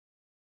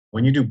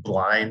when you do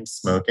blind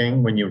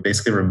smoking, when you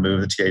basically remove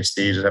the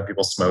THC, just have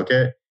people smoke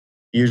it,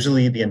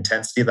 usually the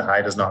intensity of the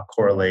high does not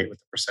correlate with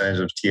the percentage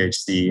of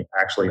THC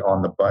actually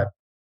on the bud.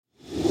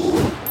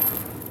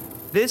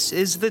 This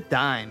is The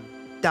Dime.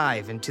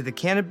 Dive into the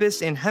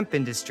cannabis and hemp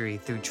industry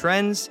through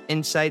trends,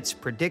 insights,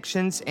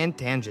 predictions, and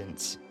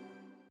tangents.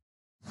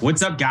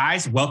 What's up,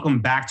 guys?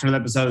 Welcome back to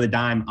another episode of The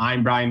Dime.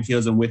 I'm Brian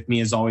Fields, and with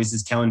me, as always,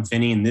 is Kellen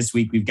Finney. And this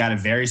week, we've got a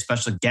very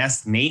special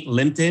guest, Nate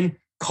Lipton,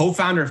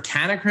 co-founder of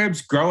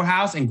Cannabis, Grow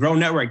House, and Grow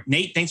Network.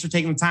 Nate, thanks for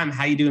taking the time.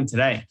 How are you doing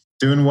today?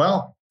 Doing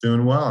well.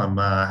 I'm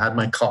had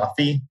my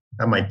coffee,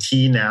 have my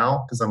tea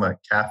now because I'm a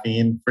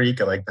caffeine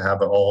freak. I like to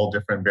have all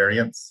different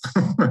variants.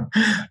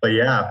 But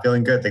yeah,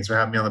 feeling good. Thanks for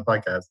having me on the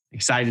podcast.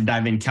 Excited to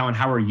dive in. Kellen,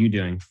 how are you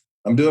doing?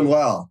 I'm doing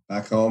well.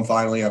 Back home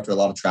finally after a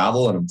lot of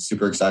travel, and I'm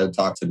super excited to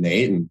talk to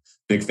Nate and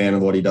big fan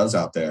of what he does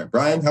out there.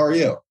 Brian, how are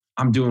you?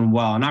 I'm doing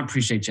well, and I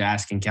appreciate you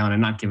asking, Kellen,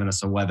 and not giving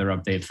us a weather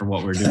update for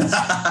what we're doing.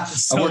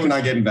 I'm working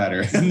on getting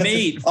better.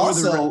 Nate, for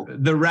also,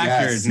 the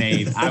record, yes.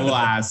 Nate, I will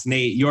ask,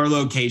 Nate, your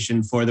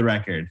location for the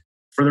record.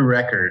 For the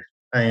record,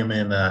 I am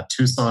in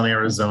Tucson,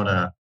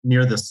 Arizona,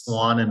 near the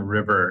Swan and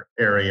River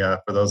area,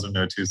 for those who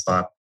know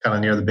Tucson, kind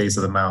of near the base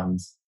of the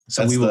mountains.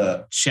 So we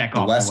will check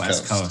off the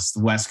West Coast.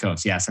 The West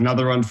Coast, yes.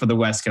 Another one for the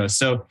West Coast.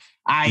 So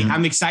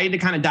I'm excited to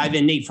kind of dive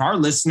in. Nate, for our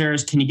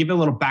listeners, can you give a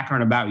little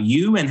background about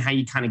you and how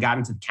you kind of got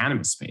into the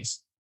cannabis space?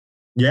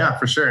 Yeah,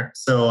 for sure.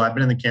 So I've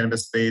been in the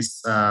cannabis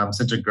space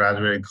since I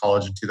graduated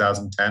college in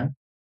 2010,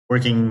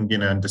 working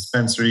in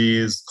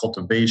dispensaries,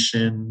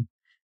 cultivation,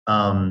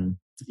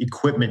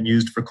 equipment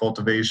used for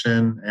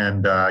cultivation.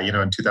 And,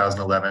 in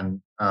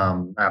 2011,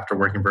 after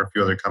working for a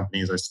few other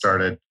companies, I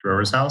started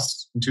Growers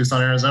House in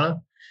Tucson,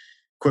 Arizona,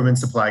 equipment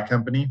supply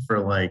company for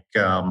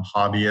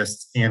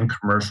hobbyists and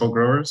commercial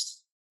growers.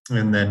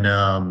 And then,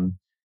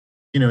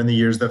 in the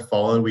years that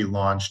followed, we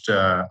launched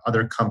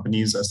other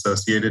companies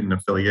associated and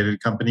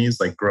affiliated companies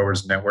like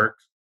Growers Network.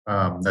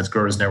 That's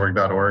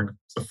growersnetwork.org.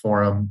 It's a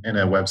forum and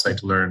a website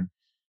to learn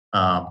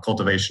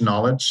cultivation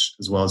knowledge,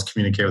 as well as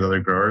communicate with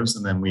other growers.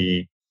 And then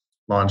we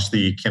launched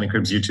the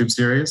Cannabis YouTube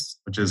series,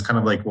 which is kind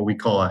of like what we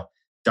call a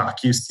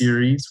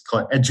docu-series. We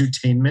call it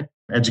edutainment,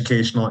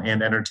 educational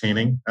and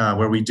entertaining,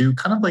 where we do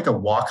kind of like a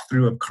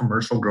walkthrough of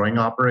commercial growing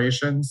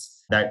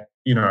operations that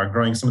are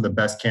growing some of the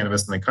best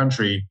cannabis in the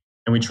country.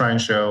 And we try and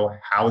show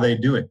how they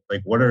do it.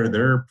 Like, what are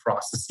their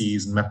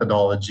processes and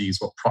methodologies?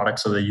 What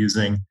products are they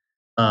using?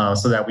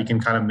 So that we can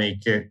kind of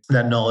make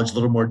that knowledge a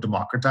little more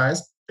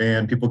democratized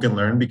and people can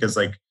learn. Because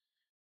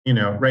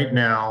right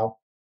now,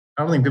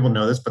 I don't think people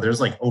know this, but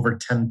there's over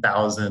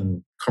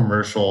 10,000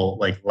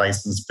 commercial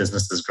licensed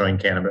businesses growing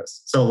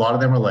cannabis. So a lot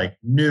of them are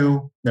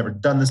new, never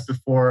done this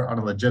before on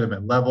a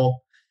legitimate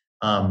level.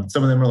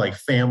 Some of them are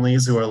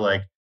families who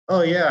are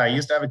oh yeah, I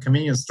used to have a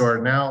convenience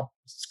store. Now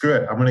screw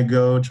it, I'm going to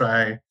go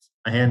try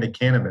a hand at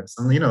cannabis.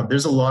 And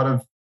there's a lot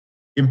of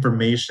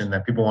information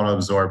that people want to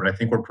absorb, and I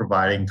think we're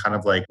providing kind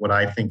of what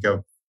I think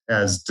of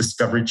as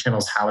Discovery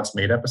Channel's How It's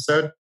Made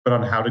episode, but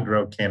on how to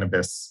grow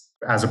cannabis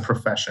as a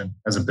profession,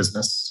 as a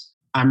business.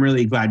 I'm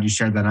really glad you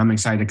shared that. I'm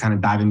excited to kind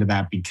of dive into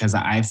that because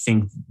I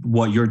think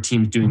what your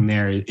team's doing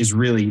there is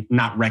really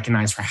not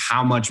recognized for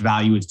how much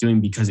value it's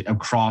doing, because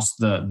across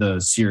the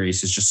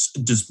series is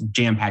just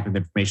jam-packed with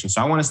information.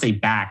 So I want to stay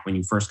back when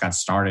you first got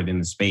started in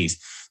the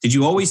space. Did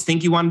you always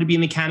think you wanted to be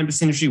in the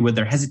cannabis industry? Were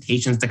there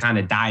hesitations to kind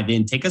of dive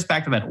in? Take us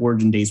back to that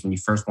origin days when you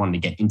first wanted to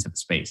get into the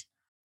space.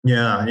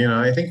 Yeah,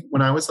 I think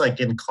when I was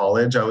in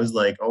college, I was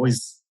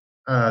always,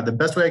 the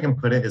best way I can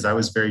put it is I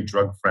was very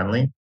drug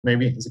friendly.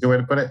 Maybe is a good way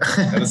to put it.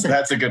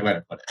 That's a good way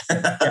to put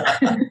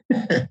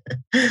it.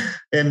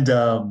 And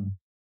I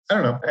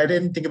don't know. I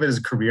didn't think of it as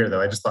a career though.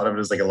 I just thought of it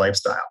as a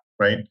lifestyle,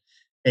 right?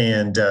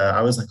 And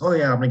I was oh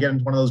yeah, I'm gonna get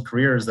into one of those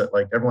careers that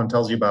everyone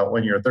tells you about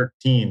when you're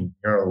 13.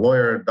 You're a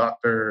lawyer,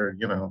 doctor,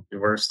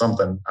 or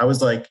something. I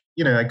was I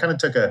kind of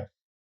took a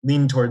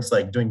lean towards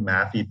doing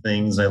mathy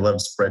things. I love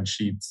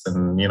spreadsheets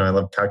and I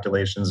love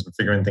calculations and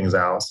figuring things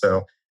out.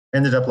 So I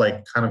ended up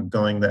kind of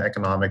going the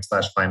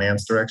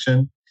economics/finance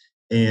direction.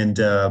 And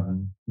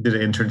did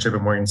an internship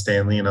at Morgan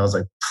Stanley. And I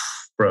was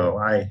bro,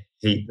 I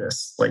hate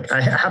this.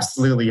 I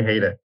absolutely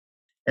hate it.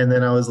 And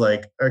then I was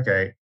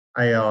okay,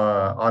 I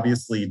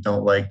obviously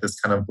don't like this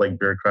kind of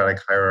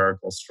bureaucratic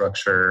hierarchical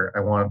structure.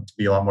 I want it to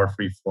be a lot more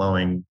free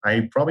flowing.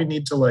 I probably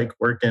need to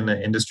work in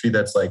an industry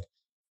that's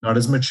not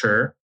as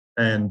mature.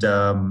 And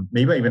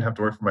maybe I even have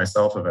to work for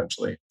myself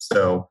eventually.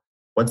 So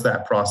what's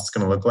that process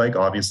going to look like?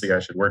 Obviously, I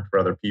should work for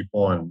other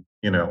people and,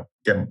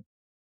 get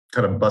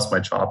kind of bust my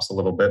chops a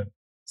little bit.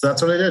 So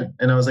that's what I did.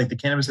 And I was the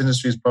cannabis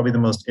industry is probably the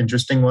most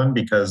interesting one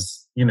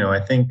because, I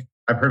think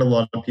I've heard a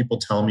lot of people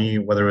tell me,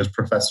 whether it was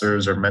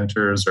professors or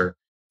mentors or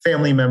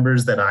family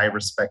members that I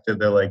respected,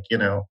 they're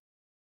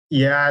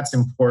yeah, it's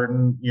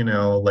important,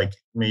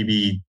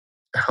 maybe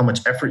how much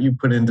effort you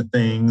put into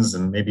things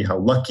and maybe how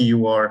lucky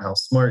you are, how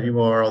smart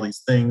you are, all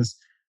these things.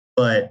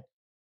 But,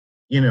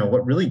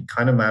 what really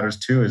kind of matters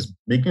too is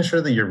making sure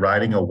that you're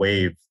riding a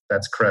wave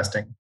that's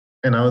cresting.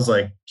 And I was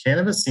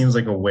cannabis seems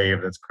like a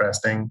wave that's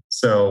cresting.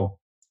 So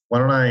why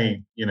don't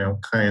I,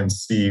 kind of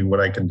see what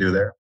I can do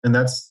there? And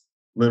that's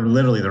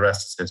literally the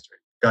rest is history.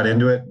 Got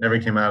into it, never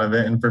came out of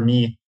it. And for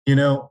me,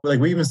 like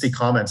we even see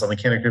comments on the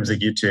Cannabis like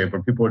YouTube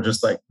where people are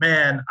just like,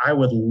 man, I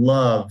would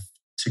love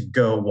to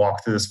go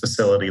walk through this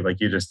facility like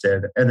you just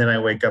did. And then I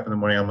wake up in the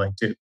morning, I'm like,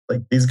 dude,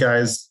 like these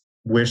guys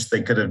wish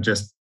they could have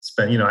just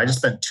spent, I just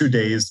spent 2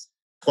 days,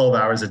 12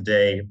 hours a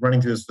day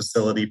running through this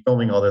facility,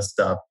 filming all this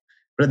stuff.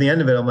 But at the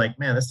end of it, I'm like,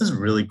 man, this is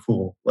really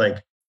cool.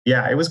 Like,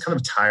 yeah, it was kind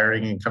of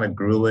tiring and kind of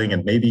grueling.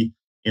 And maybe,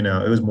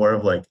 it was more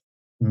of like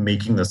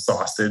making the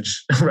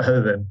sausage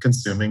rather than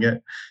consuming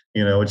it,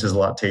 which is a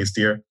lot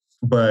tastier.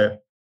 But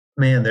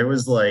man, there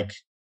was like,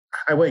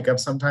 I wake up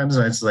sometimes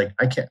and it's like,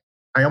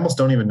 I almost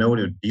don't even know what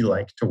it would be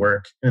like to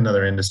work in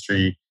another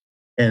industry.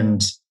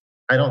 And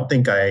I don't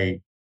think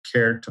I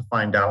care to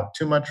find out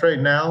too much right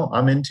now.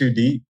 I'm in too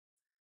deep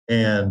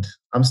and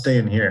I'm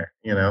staying here,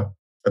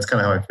 That's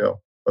kind of how I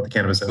feel about the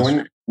cannabis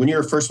industry. When you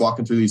were first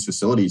walking through these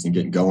facilities and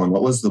getting going,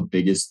 what was the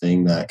biggest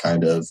thing that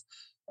kind of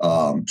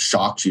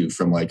shocked you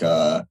from like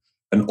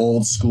an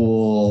old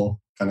school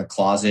kind of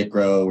closet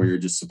grow where you're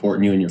just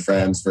supporting you and your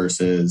friends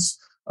versus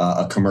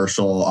a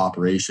commercial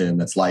operation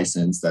that's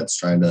licensed, that's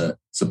trying to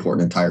support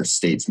an entire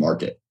state's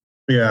market?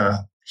 Yeah.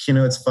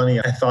 It's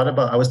funny.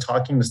 I was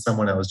talking to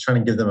someone, I was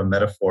trying to give them a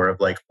metaphor of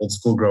like old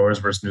school growers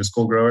versus new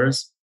school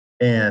growers.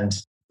 And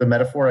the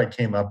metaphor I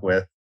came up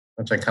with,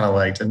 which I kind of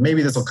liked, and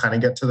maybe this will kind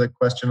of get to the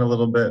question a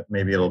little bit,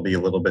 maybe it'll be a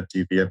little bit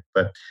deviant,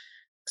 but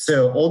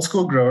so old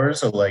school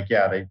growers are like,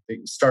 yeah, they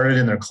started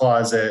in their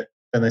closet,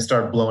 then they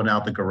started blowing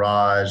out the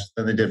garage,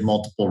 then they did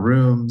multiple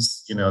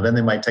rooms, then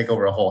they might take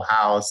over a whole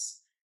house.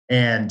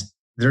 And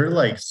they're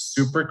like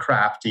super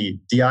crafty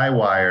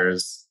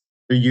DIYers.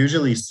 They're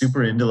usually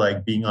super into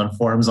like being on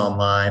forums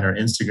online or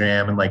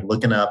Instagram and like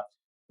looking up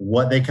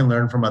what they can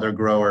learn from other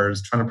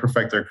growers, trying to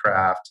perfect their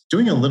craft,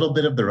 doing a little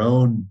bit of their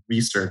own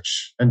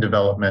research and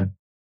development.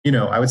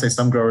 I would say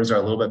some growers are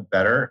a little bit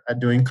better at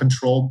doing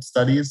controlled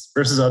studies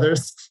versus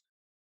others.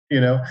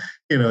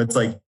 It's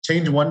like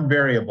change one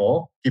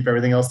variable, keep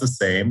everything else the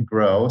same,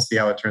 grow, see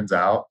how it turns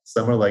out.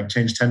 Some are like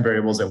change 10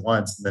 variables at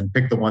once and then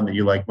pick the one that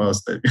you like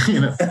most.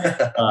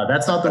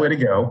 That's not the way to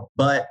go.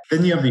 But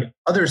then you have the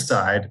other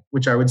side,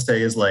 which I would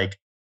say is like,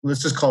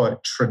 let's just call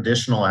it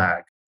traditional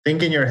ag.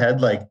 Think in your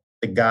head like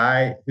the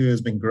guy who has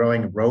been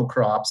growing row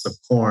crops of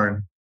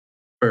corn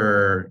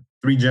for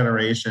 3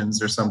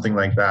 generations or something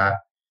like that.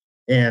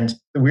 And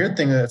the weird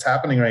thing that's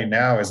happening right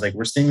now is like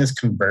we're seeing this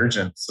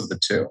convergence of the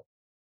two,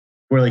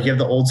 where like you have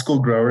the old school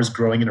growers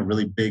growing in a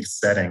really big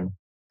setting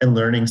and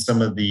learning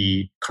some of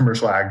the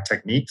commercial ag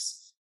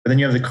techniques. But then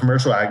you have the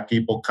commercial ag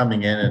people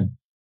coming in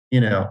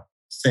and,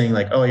 saying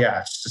like, oh yeah,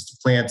 it's just a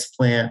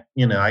plant,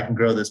 I can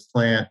grow this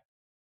plant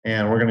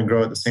and we're going to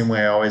grow it the same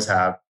way I always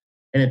have.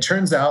 And it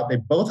turns out they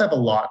both have a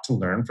lot to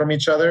learn from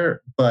each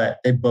other, but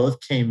they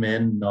both came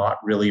in not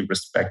really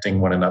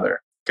respecting one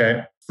another.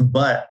 Okay.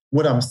 But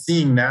what I'm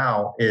seeing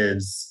now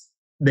is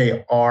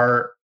they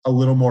are a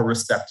little more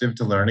receptive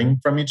to learning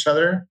from each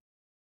other.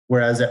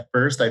 Whereas at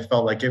first I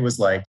felt like it was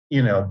like,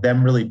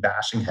 them really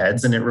bashing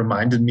heads. And it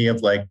reminded me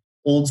of like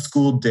old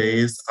school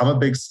days. I'm a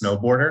big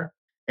snowboarder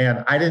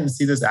and I didn't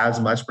see this as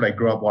much, but I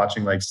grew up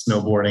watching like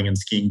snowboarding and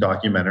skiing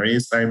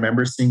documentaries. I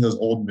remember seeing those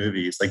old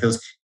movies, like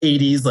those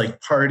 80s,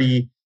 like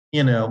party,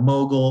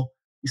 mogul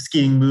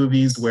skiing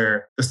movies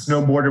where the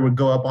snowboarder would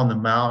go up on the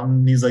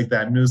mountain. He's like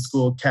that new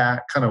school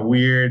cat, kind of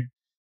weird.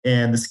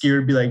 And the skier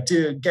would be like,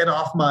 dude, get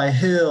off my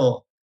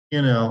hill,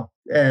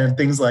 and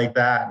things like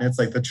that. And it's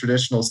like the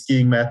traditional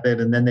skiing method.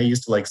 And then they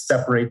used to like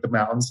separate the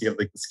mountains. You have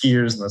like the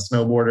skiers and the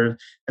snowboarders.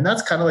 And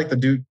that's kind of like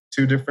the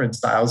two different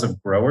styles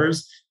of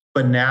growers.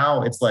 But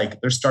now it's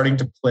like they're starting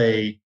to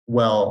play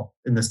well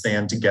in the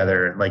sand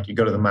together. And like you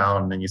go to the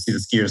mountain and you see the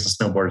skiers,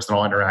 the snowboarders, and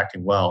all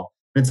interacting well.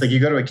 And it's like you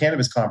go to a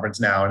cannabis conference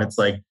now and it's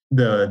like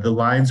the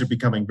lines are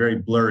becoming very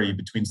blurry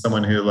between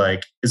someone who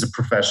like is a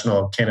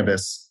professional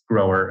cannabis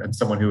grower and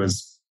someone who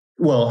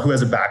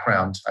has a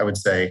background, I would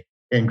say,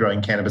 in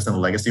growing cannabis in the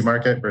legacy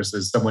market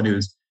versus someone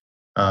who's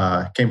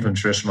came from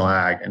traditional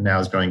ag and now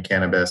is growing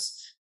cannabis.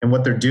 And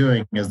what they're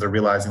doing is they're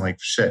realizing like,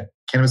 shit,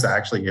 cannabis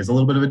actually is a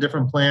little bit of a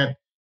different plant.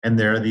 And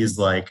there are these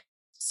like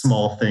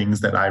small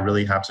things that I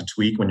really have to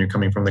tweak when you're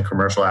coming from the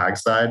commercial ag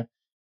side.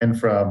 And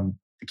from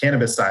the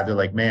cannabis side, they're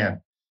like,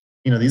 man,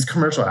 these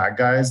commercial ag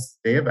guys,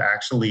 they have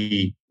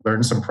actually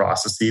learned some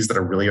processes that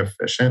are really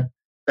efficient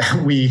that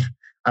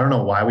I don't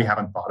know why we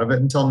haven't thought of it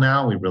until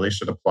now. We really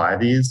should apply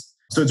these.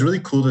 So it's really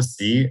cool to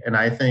see. And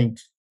I think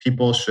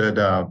people should,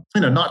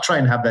 not try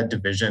and have that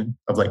division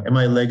of like, am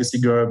I a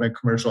legacy grower, am I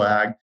commercial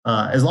ag?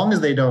 As long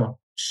as they don't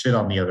shit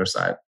on the other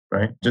side,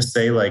 right? Just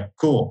say like,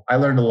 cool, I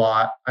learned a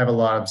lot. I have a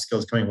lot of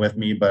skills coming with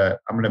me, but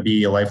I'm going to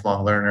be a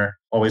lifelong learner.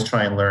 Always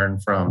try and learn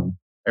from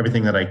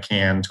everything that I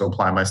can to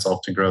apply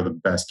myself to grow the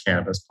best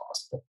cannabis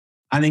possible.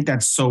 I think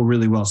that's so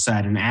really well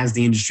said. And as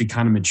the industry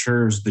kind of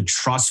matures, the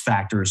trust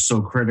factor is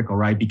so critical,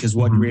 right? Because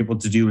what you're able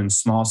to do in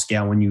small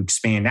scale, when you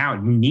expand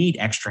out, you need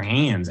extra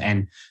hands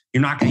and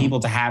you're not going to be able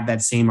to have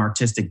that same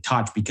artistic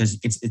touch because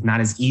it's not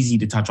as easy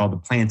to touch all the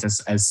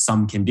plants as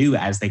some can do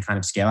as they kind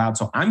of scale out.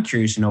 So I'm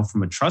curious to know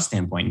from a trust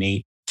standpoint,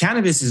 Nate,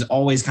 Cannabis has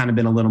always kind of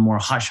been a little more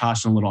hush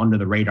hush and a little under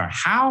the radar.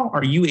 How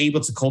are you able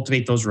to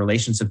cultivate those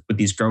relationships with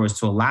these growers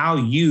to allow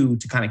you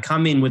to kind of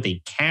come in with a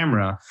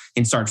camera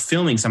and start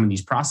filming some of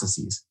these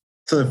processes?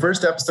 So the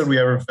first episode we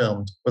ever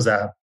filmed was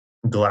at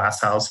Glass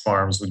House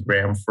Farms with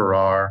Graham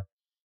Farrar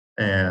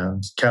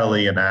and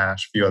Kelly and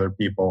Ash, a few other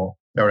people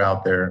that were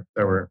out there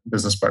that were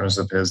business partners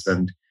of his.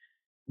 And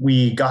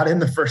we got in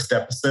the first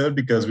episode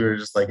because we were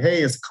just like,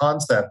 hey, it's a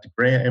concept.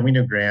 Graham, and we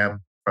knew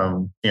Graham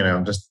from,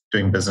 just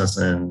doing business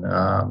and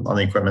on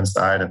the equipment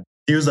side. And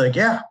he was like,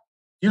 yeah,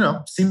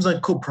 seems like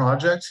a cool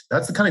project.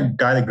 That's the kind of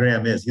guy that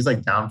Graham is. He's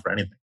like down for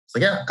anything. It's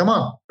like, yeah, come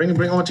on, bring a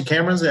bunch of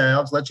cameras. Yeah,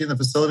 I'll just let you in the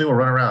facility. We'll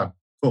run around.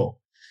 Cool.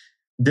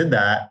 Did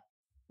that.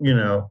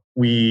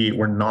 We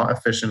were not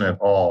efficient at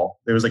all.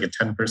 There was like a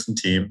 10-person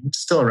team, which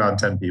is still around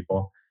 10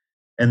 people.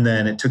 And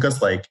then it took us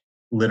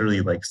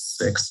literally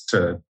 6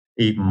 to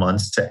 8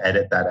 months to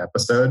edit that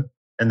episode.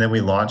 And then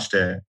we launched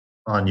it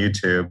on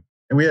YouTube.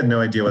 And we had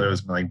no idea whether it was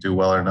going to do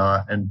well or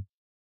not, and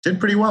did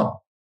pretty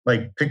well.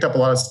 Picked up a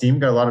lot of steam,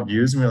 got a lot of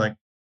views, and we were like,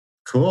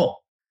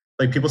 cool.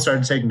 People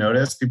started to take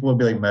notice. People would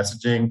be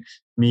messaging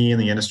me in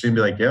the industry and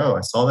be like, yo,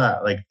 I saw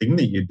that thing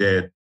that you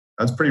did.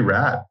 That's pretty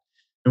rad.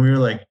 And we were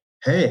like,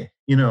 hey,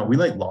 we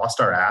lost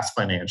our ass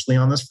financially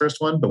on this first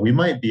one, but we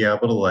might be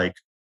able to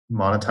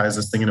monetize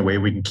this thing in a way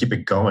we can keep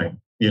it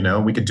going.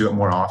 We could do it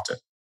more often.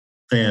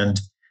 And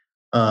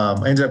I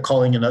ended up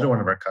calling another one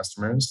of our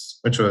customers,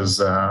 which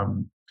was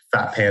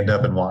Fat Panda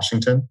up in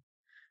Washington.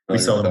 We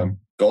sell them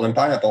golden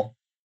pineapple.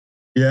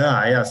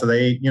 Yeah. So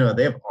they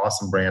have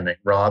awesome branding.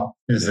 Rob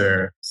is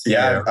their CEO.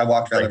 Yeah, I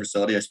walked around the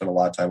facility. I spent a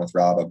lot of time with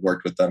Rob. I've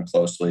worked with them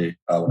closely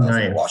when I was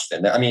in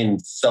Washington. I mean,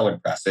 so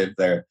impressive.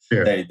 They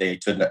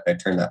turned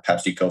that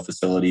PepsiCo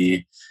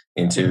facility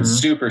into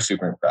super,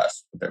 super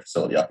impressed with their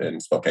facility up in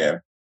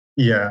Spokane.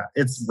 Yeah,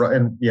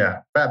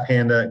 Fat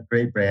Panda,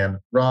 great brand.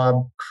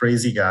 Rob,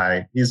 crazy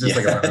guy. He's just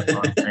a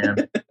Renaissance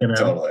man,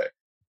 Totally.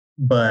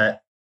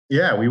 But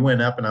yeah, we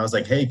went up and I was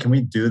like, hey, can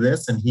we do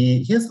this? And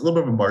he has a little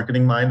bit of a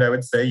marketing mind, I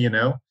would say,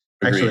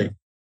 Actually,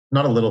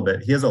 not a little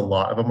bit. He has a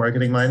lot of a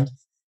marketing mind.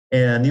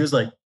 And he was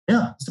like,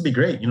 yeah, this would be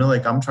great.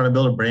 I'm trying to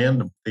build a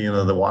brand.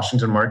 The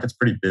Washington market's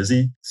pretty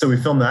busy. So we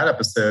filmed that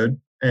episode.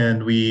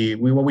 And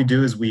what we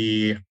do is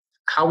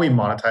how we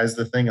monetize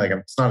the thing.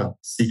 It's not a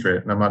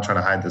secret and I'm not trying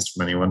to hide this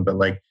from anyone, but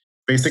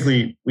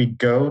basically we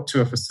go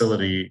to a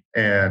facility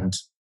and,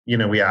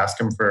 we ask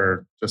them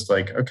for just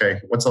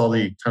okay, what's all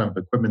the kind of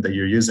equipment that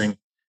you're using?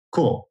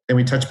 Cool. And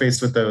we touch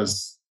base with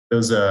those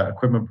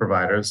equipment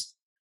providers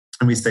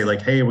and we say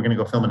hey, we're going to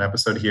go film an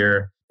episode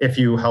here. If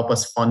you help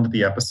us fund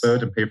the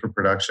episode and pay for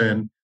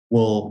production,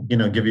 we'll,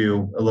 give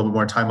you a little bit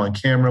more time on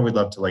camera. We'd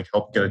love to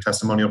help get a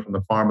testimonial from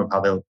the farm of how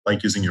they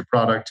like using your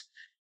product.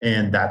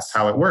 And that's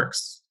how it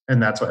works.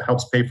 And that's what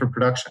helps pay for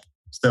production.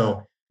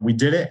 So we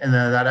did it. And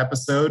then that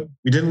episode,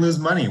 we didn't lose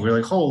money. We were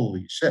like,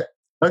 holy shit.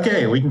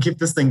 Okay, we can keep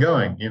this thing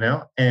going,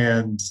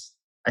 And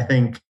I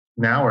think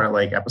now we're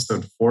at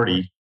episode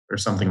 40 or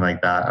something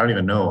like that. I don't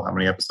even know how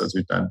many episodes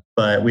we've done,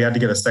 but we had to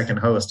get a second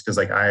host because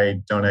I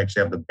don't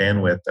actually have the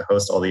bandwidth to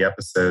host all the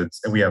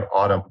episodes. And we have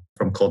Autumn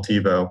from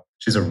Cultivo.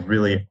 She's a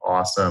really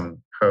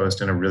awesome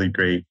host and a really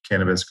great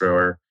cannabis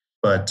grower.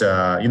 But,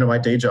 my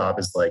day job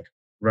is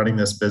running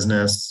this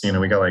business.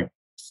 We got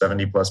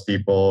 70 plus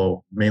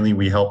people. Mainly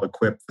we help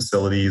equip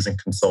facilities and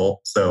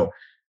consult. So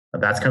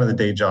that's kind of the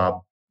day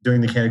job.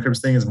 Doing the Cannabis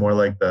thing is more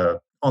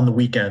on the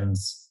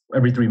weekends,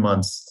 every 3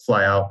 months,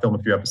 fly out, film a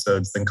few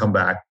episodes, then come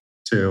back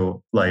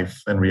to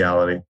life and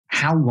reality.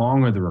 How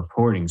long are the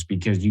recordings?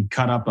 Because you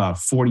cut up a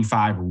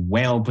 45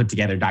 well put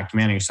together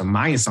documentary. So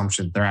my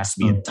assumption there has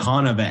to be a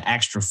ton of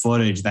extra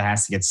footage that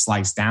has to get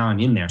sliced down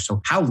in there. So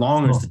how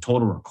long is the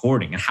total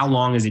recording? And how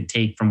long does it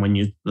take from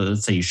when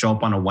let's say you show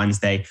up on a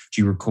Wednesday,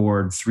 do you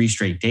record 3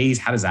 straight days?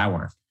 How does that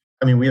work?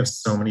 I mean, we have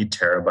so many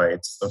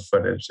terabytes of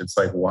footage. It's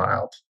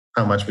wild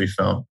how much we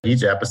film.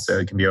 Each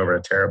episode can be over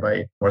a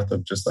terabyte worth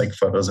of just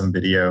photos and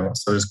video.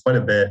 So there's quite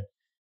a bit.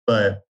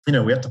 But, we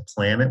have to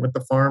plan it with the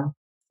farm,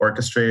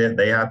 orchestrate it.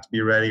 They have to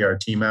be ready. Our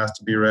team has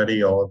to be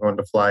ready. All going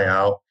to fly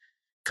out,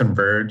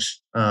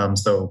 converge.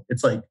 So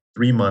it's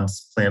 3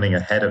 months planning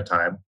ahead of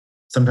time,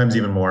 sometimes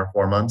even more,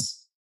 4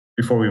 months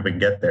before we even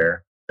get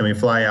there. Then we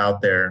fly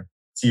out there.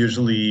 It's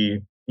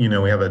usually, we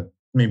have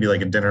maybe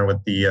a dinner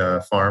with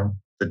the farm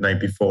the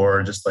night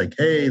before, just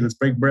hey, let's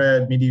break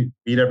bread, meet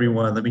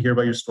everyone. Let me hear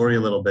about your story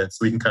a little bit so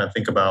we can kind of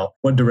think about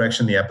what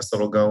direction the episode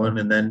will go in.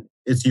 And then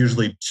it's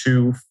usually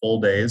 2 full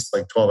days,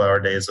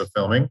 12-hour days of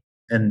filming.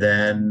 And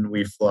then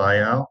we fly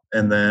out.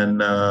 And then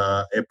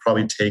it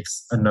probably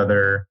takes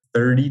another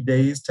 30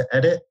 days to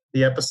edit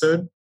the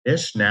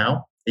episode-ish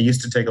now. It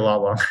used to take a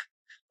lot longer,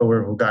 but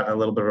we've gotten a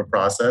little bit of a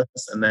process.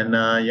 And then,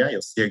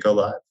 you'll see it go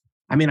live.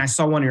 I mean, I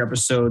saw one of your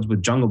episodes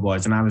with Jungle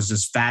Boys and I was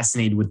just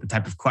fascinated with the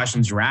type of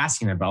questions you were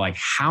asking about,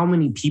 how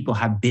many people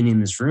have been in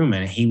this room?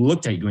 And he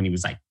looked at you and he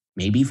was like,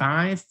 maybe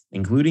 5,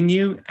 including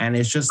you. And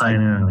it's just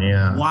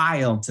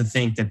wild to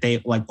think that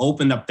they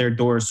opened up their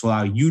doors to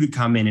allow you to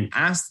come in and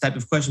ask the type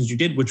of questions you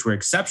did, which were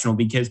exceptional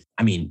because,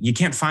 I mean, you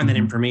can't find that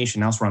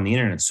information elsewhere on the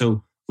internet.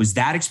 So Was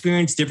that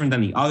experience different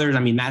than the others? I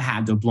mean, that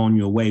had to have blown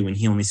you away when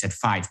he only said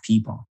 5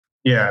 people.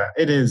 Yeah,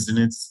 it is. And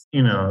it's,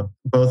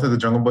 both at the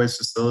Jungle Boys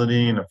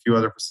facility and a few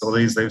other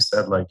facilities, they've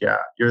said like, yeah,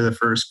 you're the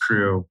first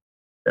crew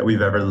that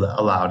we've ever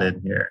allowed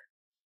in here.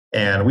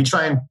 And we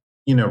try and,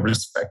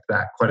 respect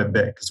that quite a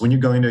bit. Because when you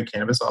go into a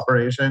cannabis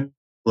operation,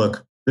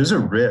 look, there's a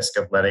risk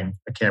of letting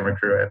a camera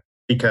crew in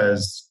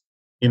because,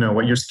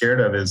 what you're scared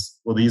of is,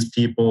 will these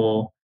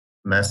people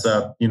mess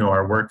up,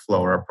 our workflow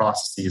or our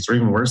processes, or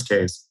even worst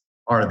case,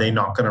 are they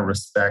not going to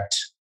respect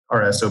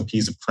our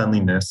SOPs of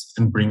cleanliness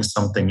and bring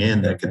something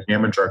in that could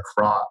damage our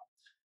crop?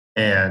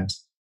 And,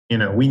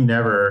 we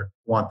never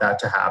want that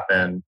to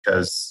happen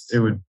because it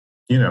would,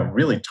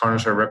 really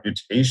tarnish our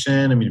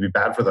reputation. I mean, it'd be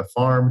bad for the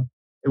farm.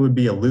 It would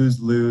be a lose,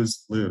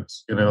 lose,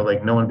 lose,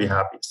 like no one would be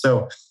happy.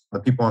 So the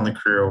people on the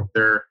crew,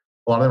 a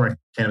lot of them are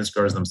cannabis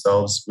growers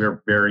themselves.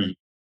 We're very,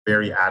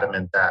 very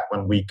adamant that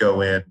when we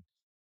go in,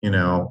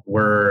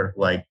 we're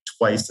like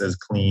twice as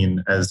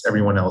clean as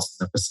everyone else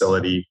in the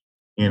facility.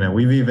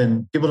 We've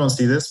even, people don't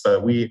see this,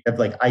 but we have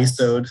like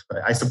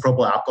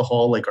isopropyl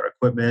alcohol, like our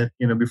equipment,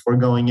 before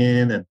going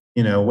in and,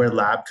 wear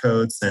lab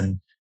coats. And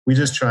we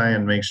just try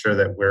and make sure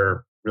that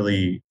we're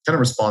really kind of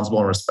responsible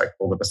and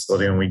respectful of the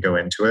facility when we go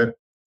into it.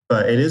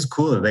 But it is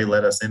cool that they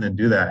let us in and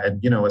do that.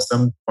 And, what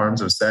some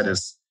farms have said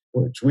is,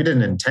 which we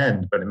didn't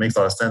intend, but it makes a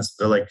lot of sense.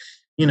 They're like,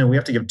 we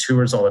have to give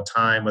tours all the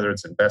time, whether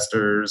it's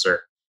investors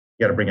or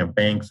you got to bring a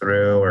bank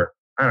through, or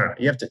I don't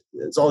know,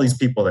 it's all these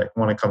people that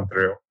want to come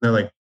through. And they're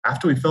like,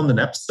 after we filmed an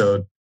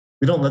episode,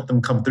 we don't let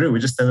them come through. We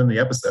just send them the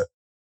episode.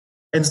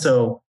 And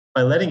so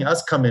by letting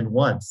us come in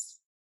once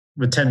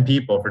with 10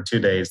 people for 2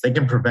 days, they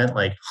can prevent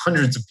like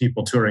hundreds of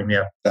people touring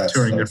their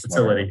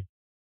facility.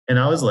 And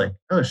I was like,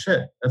 oh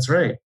shit, that's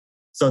right.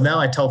 So now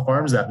I tell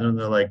farms that and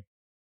they're like,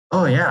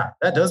 oh yeah,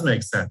 that does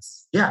make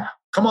sense. Yeah,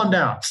 come on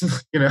down.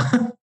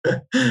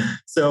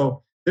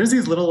 So there's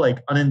these little like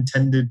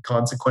unintended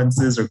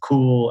consequences or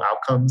cool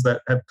outcomes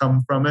that have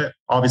come from it.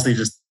 Obviously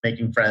just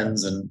making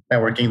friends and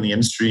networking in the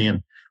industry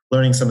and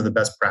learning some of the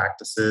best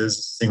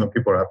practices, seeing what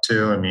people are up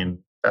to. I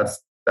mean,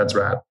 that's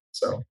rad.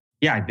 So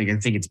yeah, I think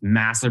it's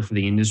massive for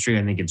the industry.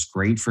 I think it's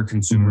great for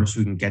consumers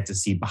who can get to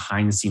see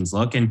behind the scenes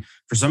look. And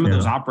for some of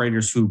those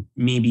operators who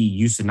maybe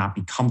used to not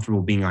be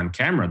comfortable being on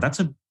camera,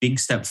 that's a big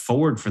step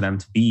forward for them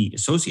to be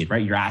associated,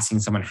 right? You're asking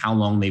someone how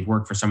long they've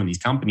worked for some of these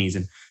companies,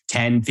 and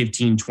 10,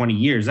 15, 20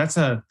 years. That's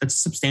a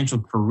substantial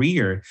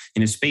career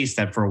in a space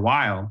that for a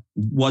while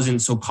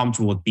wasn't so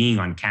comfortable with being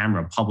on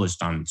camera,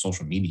 published on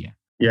social media.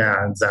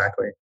 Yeah,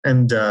 exactly.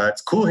 And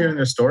it's cool hearing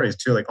their stories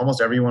too. Like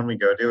almost everyone we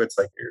go to, it's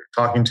like you're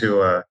talking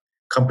to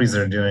companies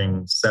that are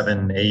doing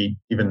 7, 8,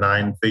 even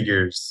 9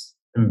 figures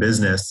in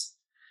business.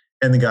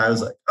 And the guy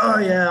was like, oh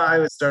yeah,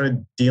 I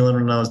started dealing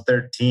when I was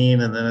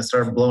 13 and then I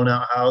started blowing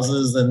out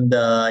houses. And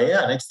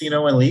next thing you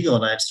know, I went legal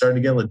and I started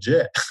to get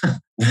legit.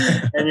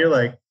 And you're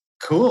like,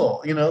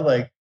 cool.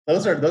 Like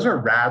those are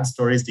rad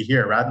stories to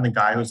hear, rather than the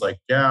guy who's like,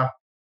 yeah,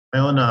 I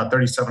own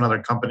 37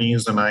 other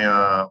companies and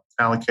I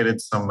allocated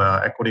some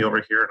equity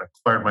over here and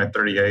acquired my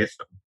 38th.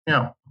 And,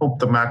 hope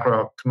the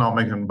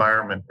macroeconomic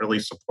environment really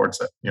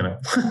supports it,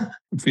 I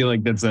feel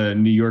like that's a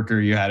New Yorker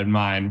you had in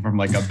mind from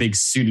like a big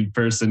suited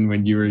person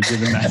when you were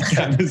given that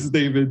kind of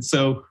statement.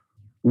 So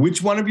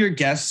which one of your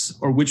guests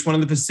or which one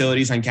of the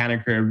facilities on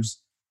Canna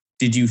Cribs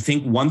did you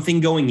think one thing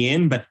going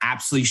in, but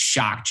absolutely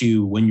shocked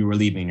you when you were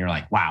leaving? You're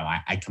like,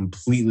 wow, I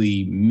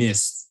completely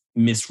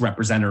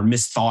misrepresented or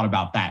misthought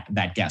about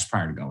that guest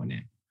prior to going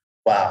in.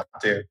 Wow,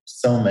 dude,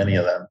 so many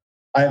of them.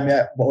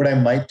 What I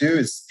might do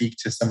is speak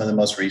to some of the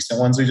most recent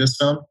ones we just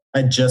filmed.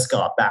 I just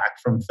got back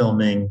from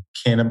filming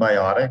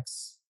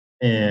Cannabiotics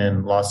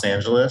in Los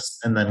Angeles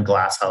and then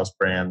Glasshouse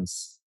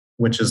Brands,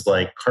 which is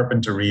like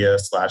Carpinteria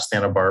 /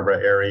 Santa Barbara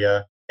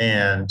area.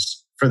 And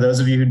for those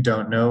of you who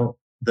don't know,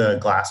 the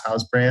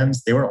Glasshouse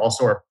Brands, they were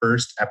also our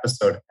first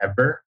episode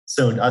ever.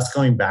 So us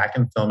going back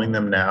and filming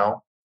them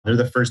now, they're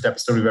the first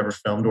episode we've ever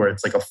filmed where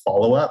it's like a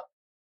follow-up,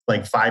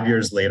 like 5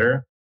 years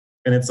later.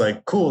 And it's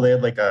like, cool, they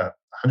had like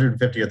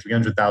 150 or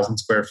 300,000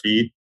 square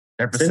feet.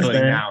 Their facility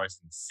now is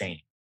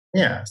insane.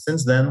 Yeah.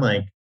 Since then,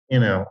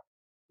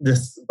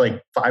 this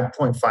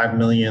 5.5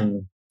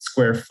 million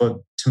square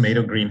foot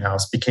tomato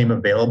greenhouse became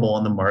available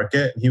on the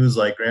market. And he was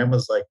like, Graham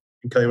was like,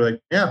 and Kelly were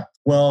like, yeah,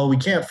 well, we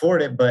can't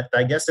afford it, but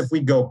I guess if we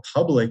go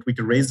public, we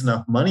could raise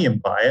enough money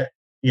and buy it,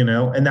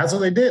 and that's what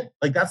they did.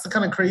 Like, that's the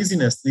kind of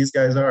craziness these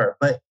guys are.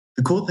 But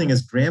the cool thing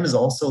is Graham is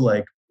also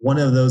like one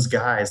of those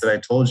guys that I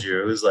told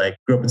you, who's like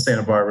grew up in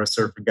Santa Barbara,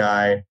 surfer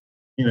guy,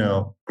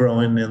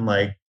 growing in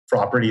like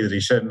property that he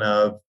shouldn't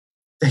have,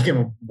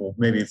 taking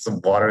maybe some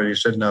water that he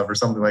shouldn't have or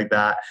something like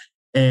that.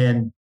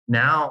 And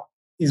now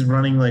he's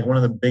running like one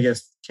of the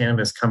biggest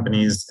cannabis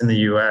companies in the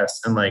US.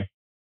 And like,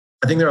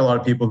 I think there are a lot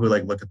of people who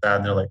like look at that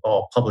and they're like,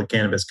 oh, public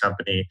cannabis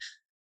company,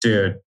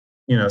 dude,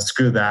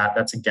 screw that.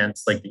 That's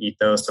against like the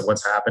ethos of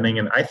what's happening.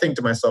 And I think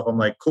to myself, I'm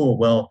like, cool,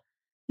 well,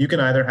 you can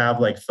either have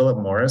like Philip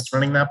Morris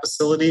running that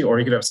facility or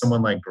you could have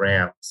someone like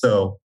Graham.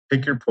 So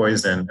pick your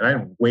poison. And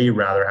I'd way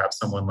rather have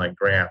someone like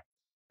Graham.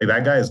 Like,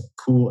 that guy is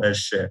cool as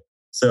shit.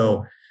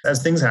 So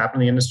As things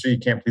happen in the industry, you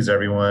can't please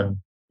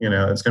everyone.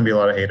 It's going to be a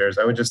lot of haters.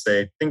 I would just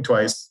say, think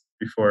twice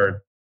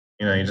before,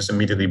 you just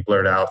immediately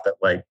blurt out that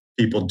like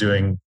people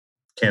doing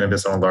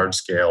cannabis on a large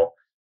scale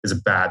is a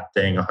bad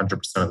thing 100%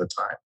 of the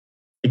time.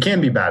 It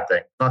can be a bad thing.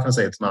 I'm not going to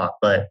say it's not,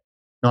 but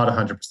not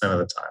 100% of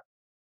the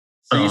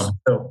time.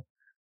 So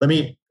let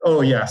me,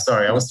 oh yeah,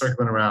 sorry. I was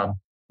circling around.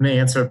 I'm going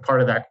to answer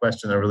part of that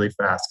question there really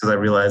fast because I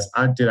realized,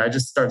 I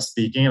just start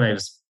speaking and I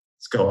just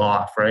go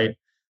off, right?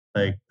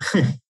 Like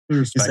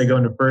you say go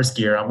into first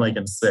gear, I'm like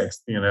in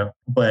sixth,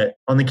 But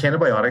on the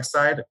cannabiotic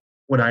side,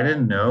 what I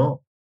didn't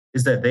know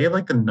is that they have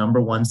like the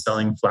number one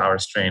selling flower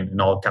strain in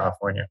all of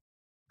California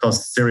called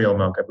cereal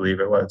milk, I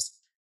believe it was.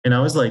 And I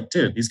was like,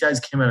 dude, these guys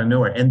came out of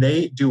nowhere and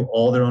they do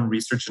all their own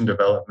research and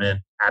development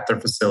at their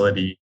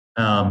facility,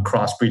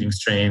 crossbreeding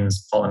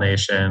strains,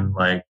 pollination,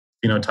 like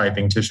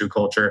phenotyping, tissue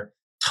culture,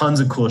 tons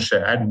of cool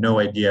shit. I had no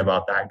idea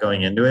about that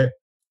going into it.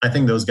 I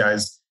think those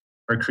guys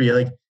are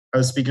creative. Like I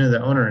was speaking to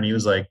the owner and he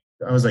was like,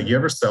 I was like, you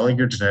ever sell like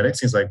your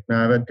genetics? He's like,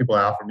 no, I've had people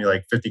offer me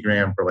like 50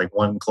 grand for like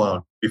one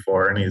clone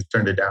before and he's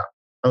turned it down.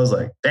 I was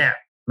like, damn,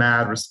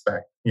 mad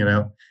respect,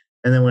 And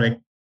then when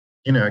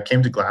it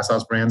came to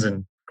glasshouse brands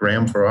and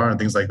gram for R and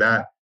things like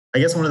that, I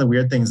guess one of the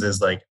weird things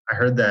is like, I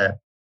heard that,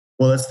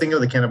 well, let's think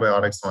of the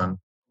cannabiotics one.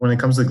 When it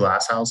comes to the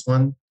glasshouse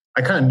one,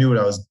 I kind of knew what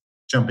I was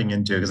jumping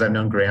into because I've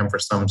known Graham for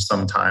some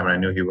time and I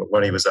knew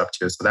what he was up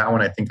to. So that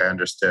one, I think I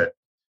understood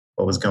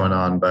what was going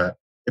on. But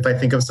if I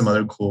think of some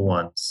other cool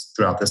ones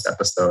throughout this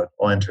episode,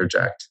 I'll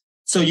interject.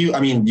 So you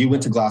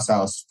went to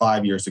Glasshouse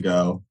 5 years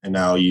ago and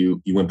now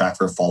you went back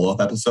for a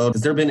follow-up episode.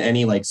 Has there been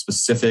any like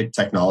specific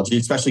technology,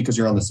 especially because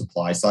you're on the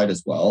supply side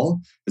as well?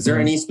 Is there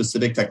any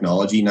specific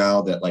technology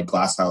now that like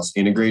Glasshouse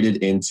integrated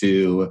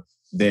into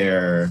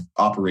their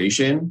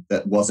operation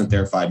that wasn't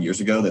there 5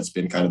 years ago that's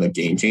been kind of a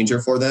game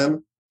changer for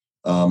them?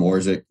 Or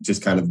is it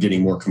just kind of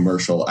getting more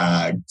commercial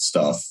ag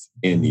stuff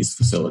in these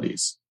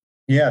facilities?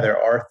 Yeah,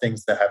 there are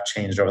things that have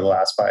changed over the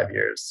last 5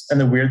 years. And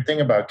the weird thing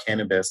about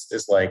cannabis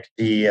is like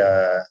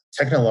the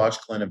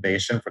technological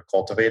innovation for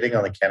cultivating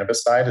on the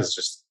cannabis side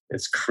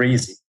it's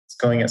crazy. It's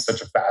going at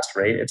such a fast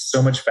rate. It's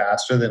so much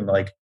faster than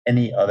like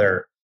any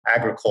other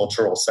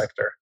agricultural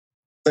sector.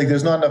 Like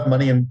there's not enough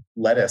money in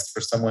lettuce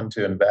for someone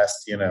to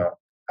invest,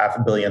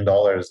 $500 million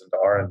into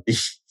R&D.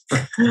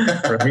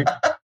 Right?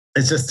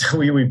 It's just,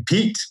 we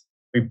peaked.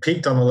 We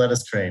peaked on the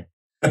lettuce train.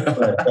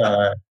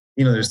 But,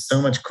 there's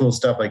so much cool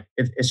stuff. Like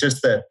it's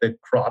just that the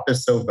crop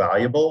is so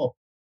valuable,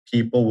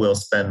 people will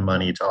spend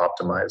money to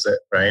optimize it,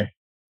 right?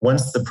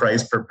 Once the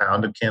price per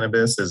pound of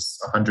cannabis is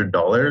 $100,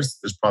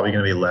 there's probably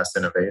going to be less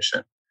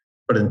innovation.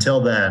 But until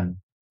then,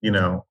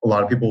 a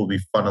lot of people will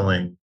be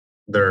funneling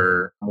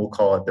their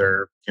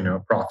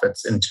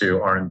profits into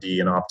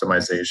R&D and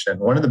optimization.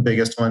 One of the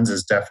biggest ones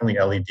is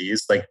definitely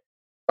LEDs. Like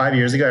 5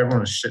 years ago, everyone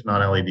was shitting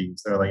on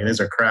LEDs. They're like,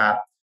 these are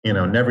crap,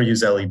 never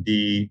use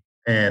LED.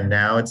 And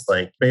now it's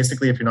like,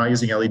 basically, if you're not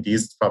using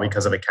LEDs, it's probably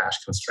because of a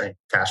cash constraint,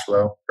 cash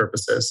flow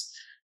purposes.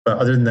 But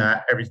other than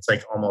that, it's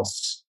like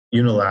almost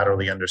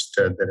unilaterally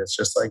understood that it's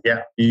just like,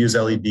 yeah, you use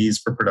LEDs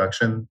for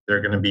production.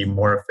 They're going to be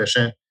more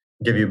efficient,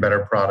 give you a better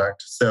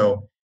product.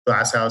 So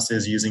Glasshouse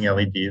is using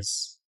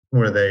LEDs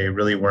where they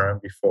really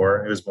weren't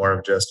before. It was more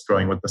of just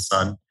growing with the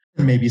sun,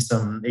 maybe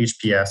some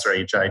HPS or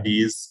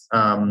HIDs.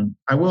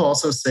 I will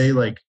also say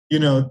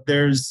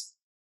there's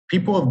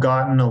people have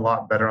gotten a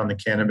lot better on the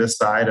cannabis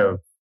side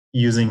of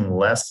using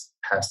less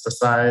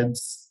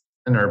pesticides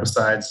and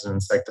herbicides and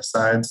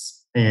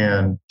insecticides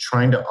and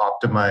trying to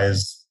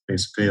optimize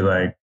basically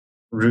like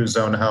root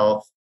zone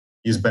health,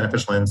 use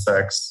beneficial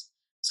insects.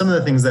 Some of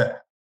the things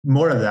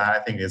more of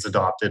that I think is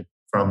adopted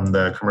from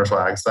the commercial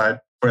ag side.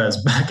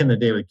 Whereas back in the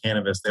day with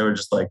cannabis, they were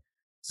just like,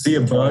 see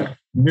a bug,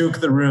 nuke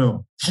the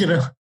room,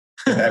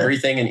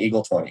 Everything in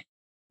Eagle 20.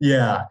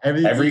 Yeah.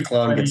 Every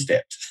clone gets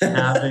dipped.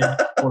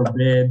 Havoc,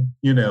 forbid,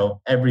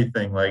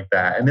 everything like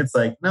that. And it's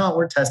like, no,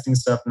 we're testing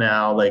stuff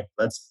now. Like,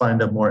 let's find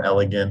a more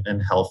elegant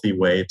and healthy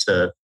way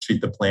to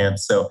treat the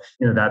plants. So,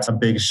 that's a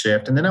big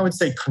shift. And then I would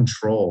say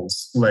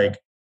controls. Like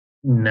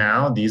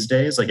now, these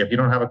days, like if you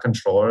don't have a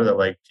controller that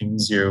like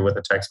pings you with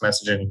a text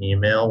message and an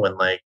email when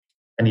like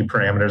any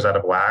parameters out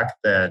of whack,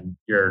 then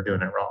you're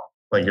doing it wrong.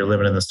 Like you're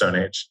living in the Stone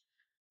Age.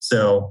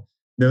 So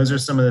those are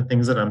some of the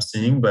things that I'm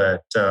seeing.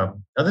 But other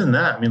than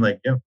that,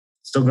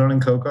 still growing in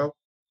cocoa,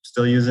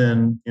 still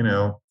using,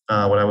 what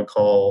I would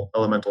call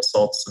elemental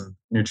salts and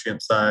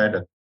nutrient side.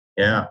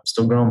 And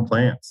still growing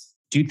plants.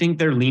 Do you think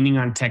they're leaning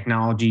on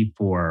technology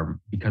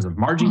because of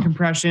margin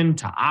compression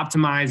to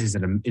optimize?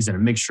 Is it a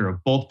mixture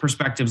of both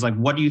perspectives? Like,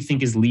 what do you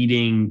think is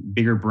leading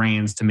bigger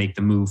brands to make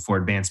the move for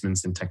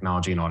advancements in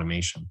technology and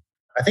automation?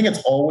 I think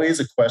it's always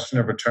a question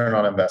of return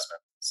on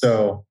investment.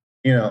 So,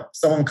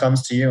 someone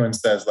comes to you and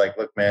says like,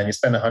 look, man, you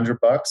spend $100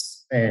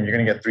 and you're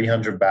going to get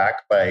 300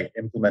 back by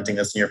implementing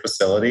this in your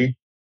facility.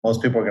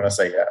 Most people are going to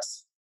say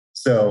yes.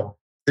 So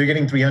they're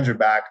getting 300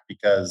 back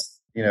because,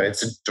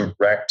 it's a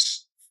direct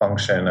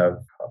function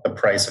of the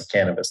price of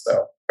cannabis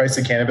though. Price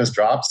of cannabis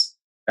drops.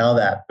 Now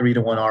that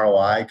 3-to-1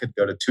 ROI could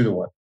go to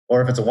 2-to-1.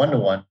 Or if it's a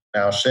 1-to-1,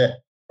 now shit,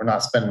 we're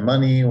not spending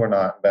money, we're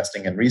not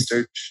investing in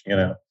research,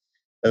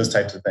 those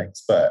types of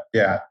things. But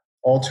yeah,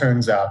 all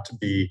turns out to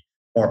be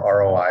more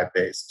ROI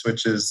based,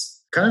 which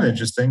is kind of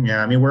interesting.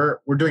 Yeah, I mean, we're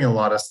doing a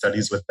lot of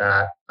studies with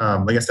that.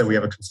 Like I said, we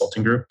have a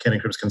consulting group,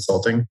 Cannabis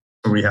Consulting,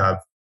 where we have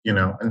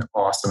an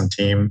awesome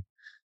team,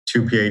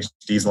 2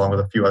 PhDs along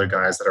with a few other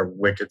guys that are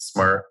wicked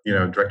smart.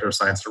 Director of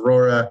Science at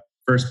Aurora,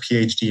 first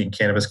PhD in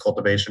cannabis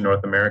cultivation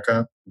North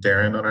America,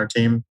 Darren on our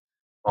team.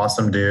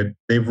 Awesome dude.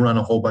 They've run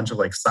a whole bunch of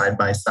like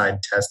side-by-side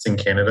tests in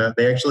Canada.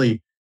 They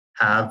actually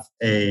have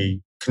a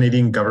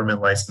Canadian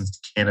government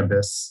licensed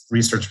cannabis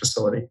research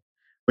facility,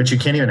 which you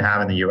can't even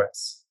have in the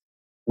US,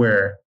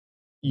 where,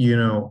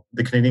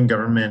 the Canadian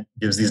government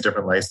gives these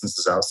different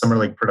licenses out. Some are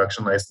like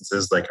production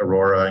licenses like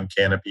Aurora and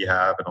Canopy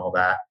have and all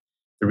that.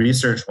 The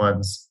research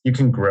ones, you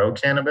can grow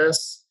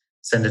cannabis,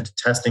 send it to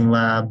testing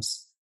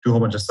labs, do a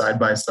whole bunch of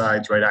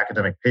side-by-sides, write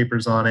academic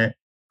papers on it.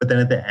 But then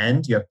at the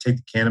end, you have to take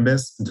the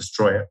cannabis and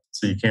destroy it.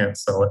 So you can't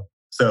sell it.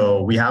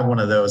 So we have one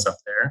of those up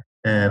there.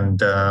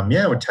 And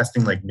we're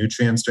testing like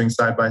nutrients doing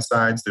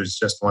side-by-sides. There's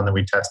just one that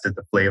we tested,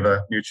 the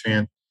Flava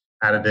nutrient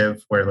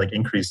additive, where it like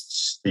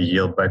increased the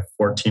yield by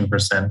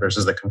 14%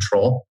 versus the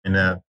control in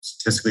a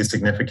statistically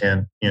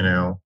significant,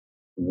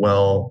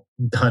 well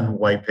done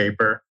white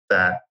paper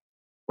that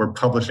we're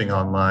publishing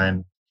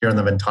online here on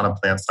the Ventana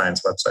Plant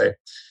Science website.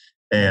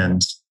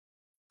 And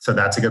so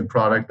that's a good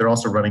product. They're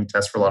also running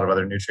tests for a lot of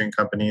other nutrient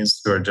companies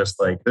who are just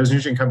like, there's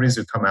nutrient companies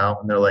who come out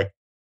and they're like,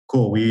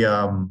 cool, we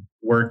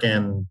work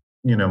in,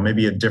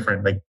 maybe a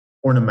different like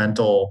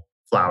ornamental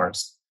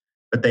flowers,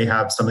 but they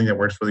have something that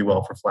works really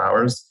well for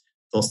flowers.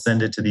 They'll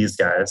send it to these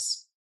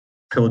guys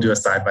who will do a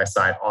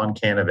side-by-side on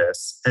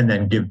cannabis and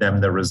then give them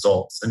the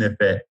results. And if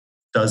it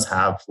does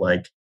have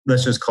like,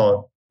 let's just call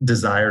it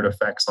desired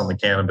effects on the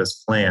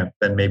cannabis plant,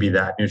 then maybe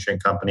that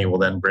nutrient company will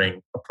then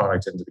bring a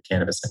product into the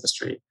cannabis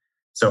industry.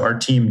 So our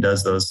team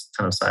does those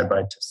kind of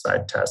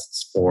side-by-side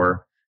tests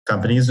for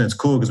companies. And it's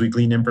cool because we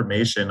glean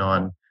information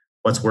on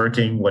what's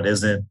working, what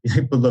isn't.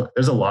 But look,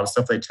 there's a lot of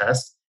stuff they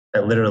test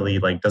that literally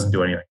like doesn't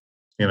do anything.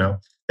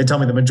 They tell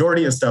me the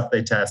majority of stuff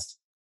they test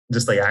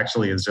just like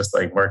actually is just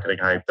like marketing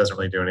hype, doesn't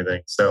really do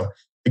anything. So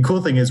the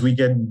cool thing is we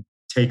can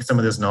take some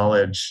of this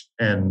knowledge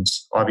and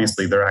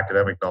obviously their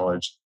academic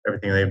knowledge,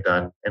 everything they've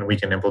done, and we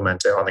can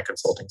implement it on the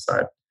consulting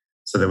side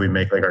so that we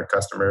make like our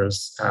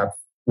customers have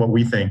what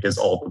we think is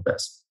all the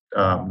best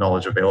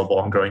knowledge available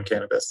on growing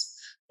cannabis.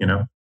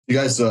 You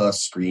guys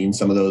screen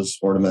some of those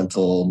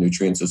ornamental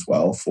nutrients as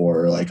well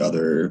for like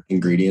other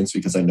ingredients?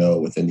 Because I know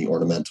within the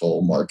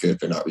ornamental market,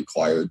 they're not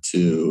required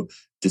to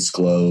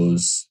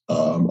disclose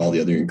all the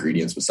other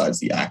ingredients besides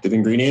the active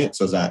ingredient.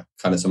 So is that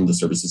kind of some of the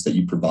services that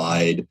you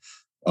provide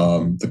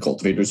the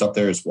cultivators up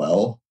there as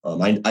well?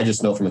 I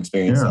just know from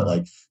experience that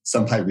like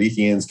some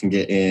pyrethians can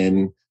get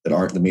in that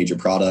aren't the major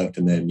product,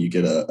 and then you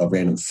get a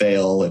random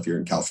fail if you're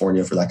in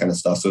California for that kind of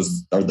stuff. So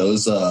are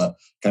those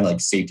kind of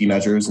like safety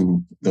measures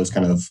and those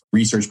kind of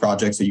research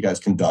projects that you guys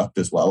conduct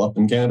as well up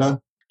in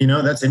Canada?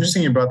 That's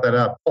interesting you brought that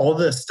up. All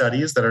the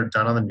studies that are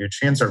done on the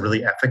nutrients are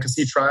really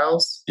efficacy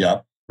trials.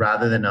 Yeah.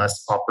 Rather than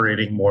us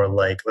operating more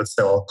like, let's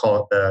say, I'll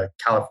call it the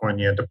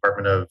California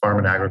Department of Farm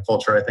and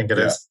Agriculture, I think it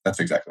is. That's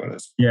exactly what it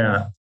is.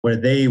 Yeah. Where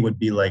they would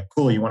be like,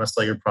 cool, you want to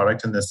sell your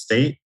product in this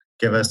state?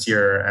 Give us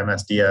your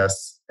MSDS.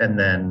 And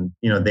then,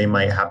 they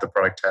might have the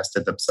product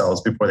tested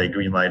themselves before they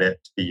greenlight it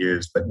to be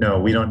used. But no,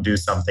 we don't do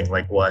something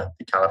like what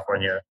the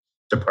California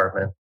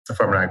Department of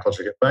Farm and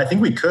Agriculture did. But I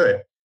think we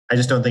could. I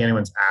just don't think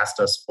anyone's asked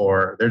us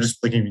for, they're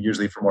just looking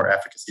usually for more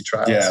efficacy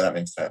trials. Yeah, that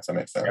makes sense.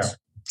 Yeah.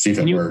 See if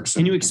it works.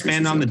 Can you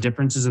expand on the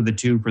differences of the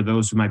two for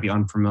those who might be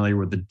unfamiliar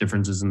with the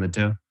differences in the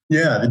two?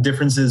 Yeah, the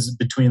differences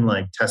between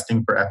like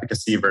testing for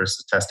efficacy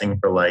versus testing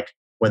for like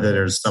whether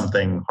there's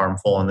something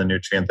harmful in the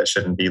nutrient that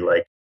shouldn't be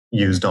like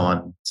used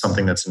on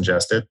something that's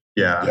ingested.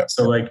 Yeah.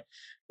 So like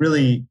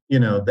really,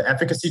 the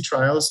efficacy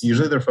trials,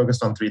 usually they're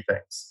focused on three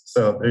things.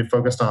 So they're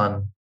focused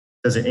on,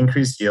 does it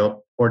increase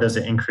yield or does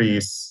it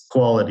increase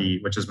quality,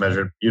 which is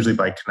measured usually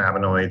by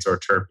cannabinoids or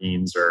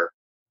terpenes or,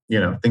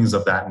 things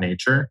of that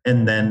nature.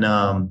 And then,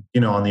 on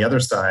the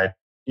other side,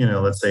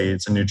 let's say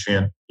it's a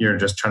nutrient, you're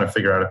just trying to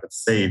figure out if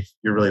it's safe.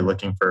 You're really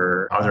looking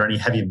for, are there any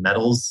heavy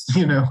metals,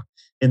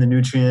 in the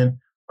nutrient?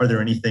 Are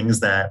there any things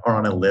that are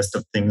on a list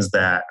of things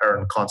that are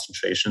in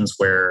concentrations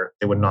where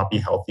they would not be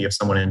healthy if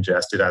someone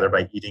ingested either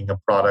by eating a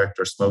product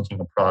or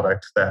smoking a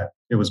product that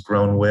it was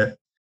grown with?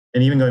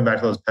 And even going back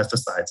to those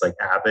pesticides like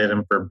Avid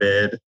and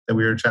Forbid that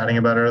we were chatting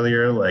about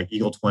earlier, like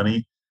Eagle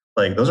 20,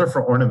 like those are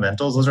for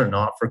ornamentals. Those are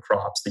not for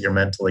crops that you're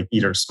meant to like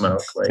eat or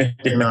smoke. Like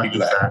do not use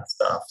that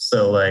stuff.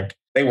 So like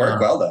they work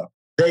well though.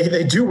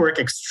 They do work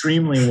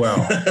extremely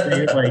well.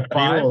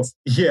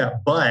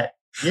 But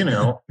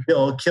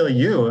it'll kill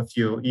you if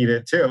you eat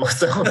it too.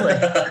 So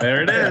like,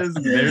 there it is.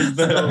 There's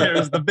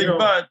the big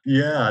but.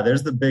 Yeah,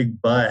 there's the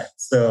big but.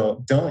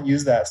 So don't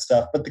use that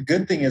stuff. But the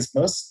good thing is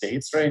most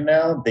states right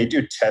now, they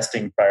do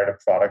testing prior to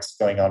products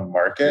going on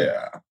market.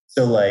 Yeah.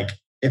 So like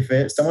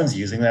if someone's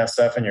using that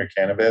stuff in your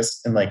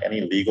cannabis in like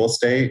any legal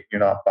state, you're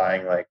not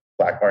buying like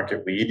black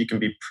market weed, you can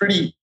be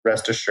pretty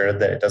rest assured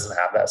that it doesn't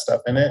have that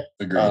stuff in it.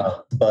 Agreed.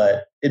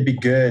 But it'd be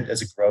good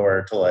as a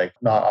grower to like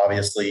not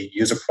obviously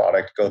use a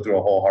product, go through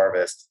a whole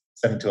harvest,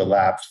 send it to a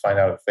lab, find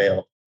out it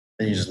failed,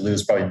 then you just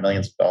lose probably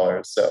millions of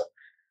dollars. So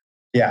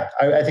yeah,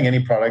 I think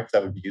any product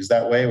that would be used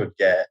that way would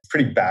get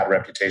pretty bad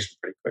reputation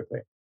pretty quickly.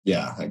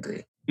 Yeah, I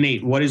agree.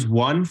 Nate, what is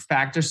one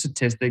fact or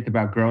statistic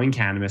about growing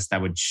cannabis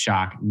that would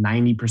shock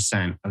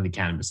 90% of the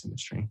cannabis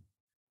industry?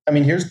 I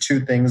mean, here's two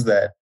things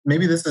that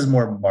maybe this is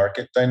more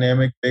market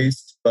dynamic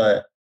based,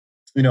 but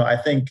I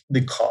think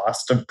the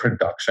cost of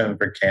production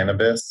for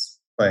cannabis,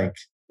 like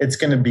it's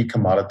going to be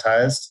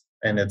commoditized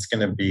and it's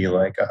going to be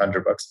like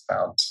 $100 a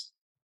pound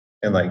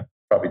in like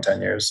probably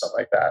 10 years, something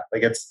like that.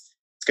 Like it's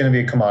going to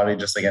be a commodity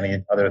just like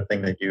any other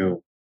thing that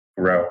you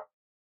grow,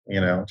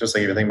 just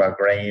like if you think about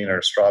grain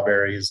or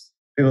strawberries,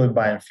 people are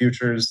buying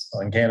futures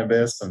on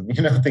cannabis and,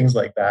 things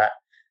like that.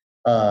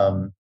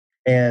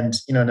 And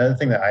another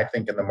thing that I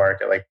think in the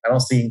market, like I don't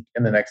see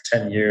in the next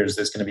 10 years,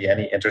 there's going to be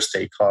any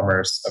interstate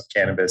commerce of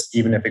cannabis,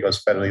 even if it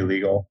goes federally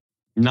legal.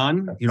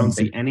 None? You don't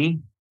see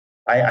any?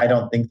 I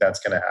don't think that's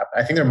going to happen.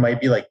 I think there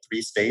might be like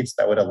 3 states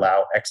that would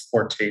allow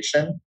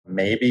exportation,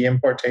 maybe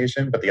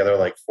importation, but the other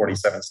like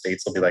 47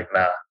 states will be like,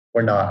 nah,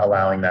 we're not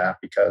allowing that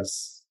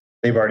because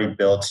they've already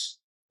built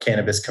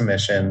cannabis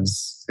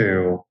commissions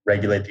to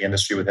regulate the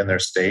industry within their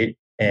state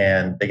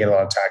and they get a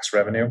lot of tax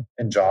revenue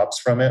and jobs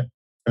from it.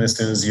 And as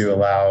soon as you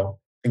allow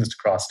things to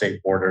cross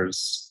state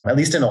borders, at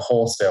least in a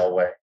wholesale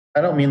way,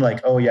 I don't mean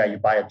like, oh yeah, you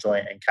buy a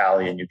joint in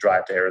Cali and you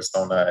drive to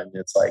Arizona and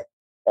it's like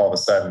all of a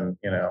sudden,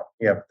 you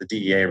have the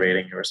DEA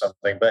rating you or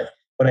something. But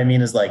what I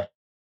mean is like,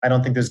 I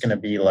don't think there's going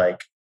to be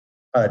like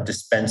a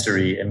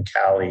dispensary in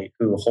Cali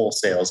who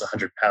wholesales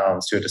 100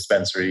 pounds to a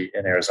dispensary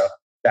in Arizona.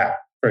 That,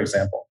 for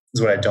example,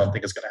 is what I don't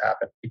think is going to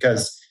happen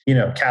because,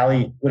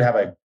 Cali would have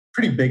a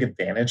pretty big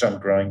advantage on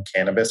growing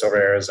cannabis over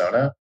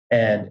Arizona.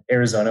 And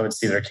Arizona would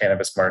see their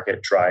cannabis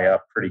market dry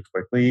up pretty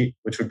quickly,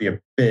 which would be a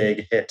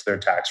big hit to their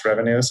tax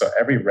revenue. So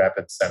every rep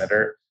and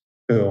senator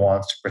who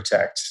wants to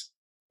protect,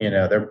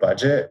 their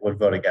budget would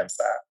vote against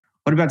that.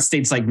 What about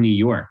states like New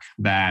York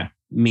that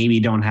maybe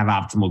don't have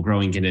optimal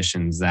growing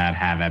conditions that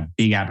have a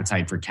big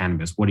appetite for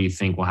cannabis? What do you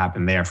think will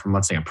happen there from,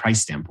 let's say, a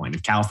price standpoint?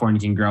 If California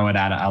can grow it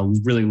at a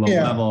really low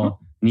level,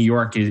 New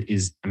York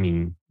is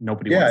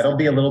nobody wants it'll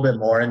be a little bit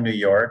more in New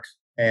York.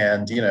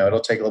 And, it'll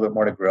take a little bit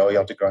more to grow. You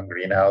have to grow in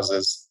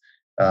greenhouses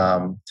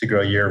to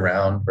grow year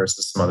round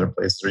versus some other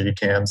places where you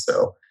can.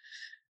 So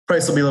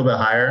price will be a little bit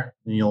higher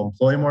and you'll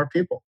employ more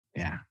people.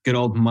 Yeah. Good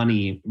old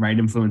money, right?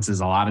 Influences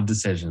a lot of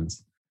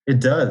decisions. It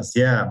does.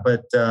 Yeah.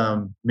 But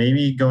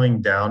maybe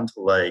going down to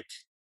like,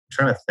 I'm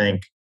trying to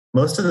think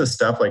most of the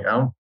stuff, like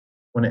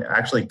when it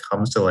actually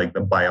comes to like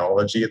the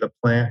biology of the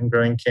plant and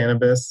growing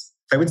cannabis,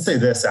 I would say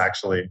this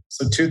actually.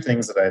 So 2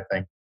 things that I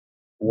think.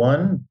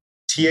 One,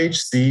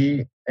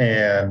 THC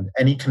and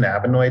any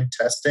cannabinoid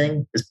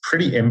testing is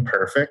pretty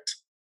imperfect.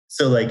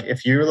 So like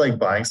if you're like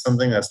buying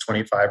something that's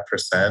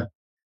 25%,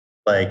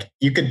 like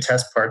you could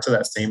test parts of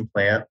that same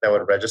plant that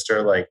would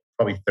register like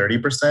probably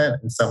 30%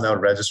 and some that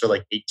would register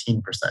like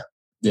 18%.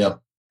 Yeah.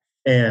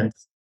 And,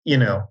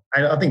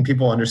 I don't think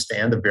people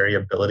understand the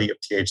variability of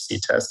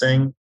THC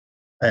testing.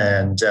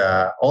 And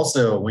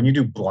also when you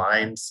do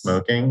blind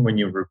smoking, when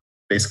you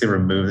basically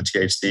remove the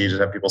THC, just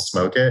have people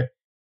smoke it,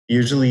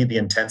 usually the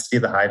intensity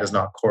of the high does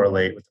not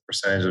correlate with the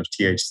percentage of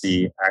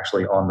THC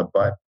actually on the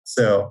bud.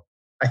 So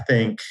I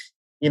think,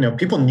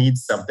 people need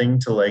something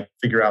to like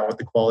figure out what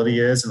the quality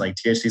is. And like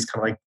THC is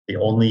kind of like the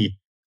only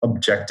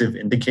objective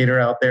indicator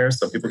out there.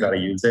 So people got to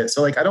use it.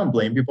 So like, I don't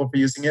blame people for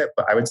using it,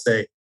 but I would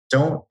say,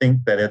 don't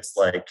think that it's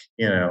like,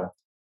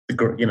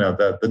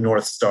 the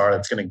North Star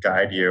that's going to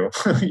guide you,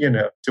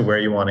 to where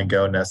you want to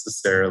go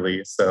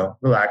necessarily. So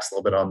relax a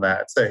little bit on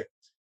that. Say,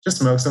 just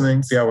smoke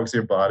something, see how it works in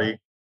your body.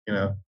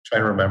 Try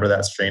and remember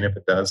that strain if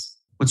it does.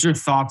 What's your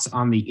thoughts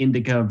on the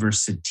indica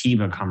versus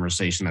sativa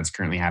conversation that's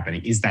currently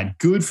happening? Is that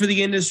good for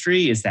the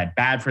industry? Is that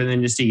bad for the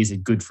industry? Is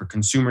it good for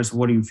consumers?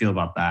 What do you feel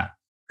about that?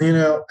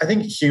 I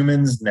think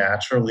humans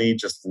naturally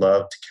just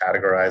love to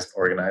categorize and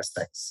organize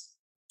things.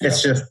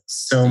 It's just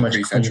so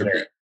much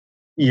cleaner.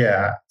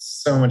 Yeah,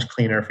 so much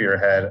cleaner for your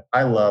head.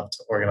 I love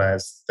to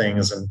organize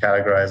things and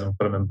categorize and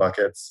put them in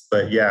buckets.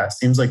 But yeah, it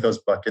seems like those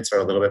buckets are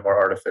a little bit more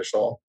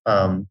artificial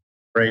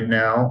right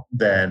now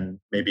than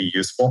maybe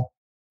useful,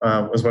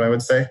 was what I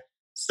would say.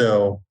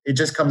 So it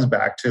just comes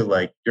back to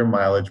like your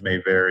mileage may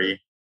vary.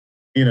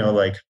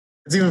 Like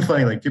it's even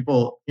funny, like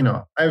people,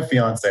 I have a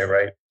fiance,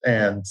 right?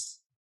 And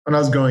when I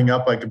was growing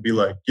up, I could be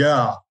like,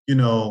 yeah,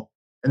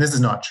 and this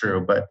is not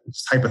true, but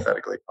just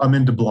hypothetically, I'm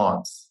into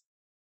blondes.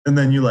 And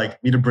then you like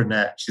meet a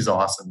brunette. She's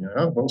awesome.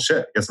 Oh, well,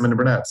 shit. I guess I'm into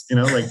brunettes.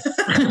 Like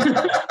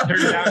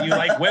turns out you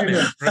like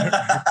women,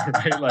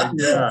 right? Like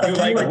you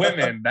like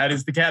women. That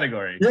is the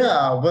category.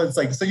 Yeah, but it's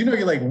like so. You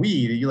like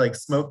weed. You like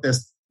smoke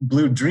this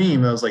Blue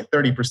Dream that was like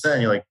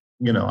 30%. You're like,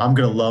 I'm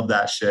gonna love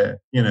that shit.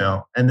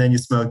 And then you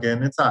smoke it,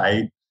 and it's all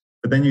right.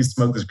 But then you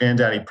smoke this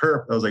Granddaddy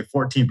Perp that was like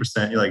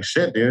 14%. You're like,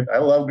 shit, dude. I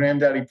love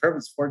Granddaddy Perp.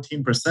 It's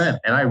 14%,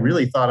 and I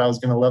really thought I was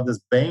gonna love this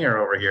banger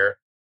over here,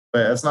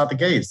 but that's not the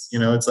case.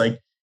 It's like.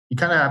 you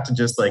kind of have to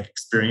just like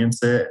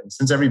experience it. And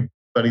since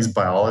everybody's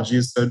biology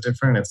is so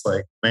different, it's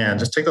like, man,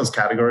 just take those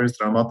categories,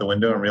 throw them out the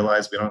window and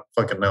realize we don't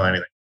fucking know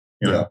anything.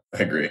 You know? Yeah,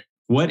 I agree.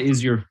 What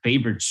is your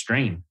favorite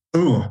strain?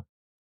 Ooh,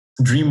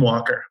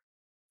 Dreamwalker.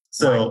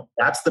 So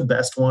that's the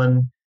best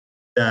one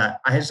that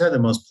I just had the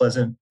most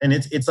pleasant, and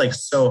it's like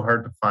so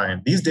hard to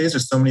find. These days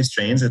there's so many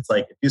strains. It's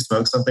like if you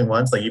smoke something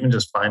once, like even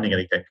just finding it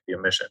again could be a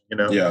mission, you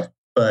know? Yeah.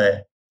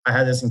 But I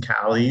had this in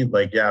Cali,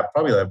 like, yeah,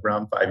 probably like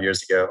around 5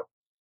 years ago.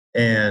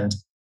 And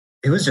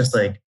it was just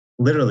like,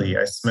 literally,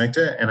 I smoked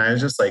it and I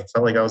was just like,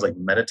 felt like I was like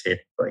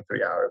meditating for like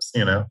 3 hours,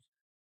 you know?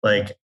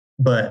 Like,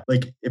 but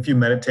like if you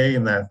meditate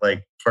in that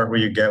like part where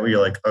you're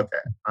like, okay,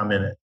 I'm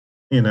in it,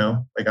 you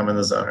know? Like I'm in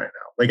the zone right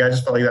now. Like I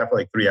just felt like that for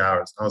like 3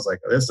 hours. I was like,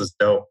 oh, this is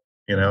dope,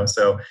 you know?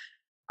 So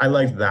I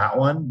like that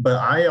one, but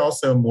I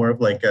also more of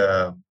like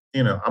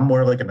I'm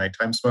more of like a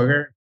nighttime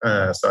smoker.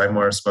 So I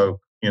more smoke,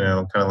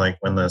 kind of like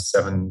when the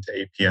 7 to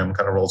 8 p.m.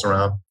 kind of rolls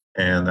around.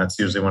 And that's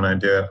usually when I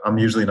do it. I'm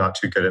usually not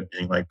too good at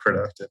being like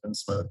productive and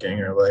smoking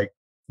or like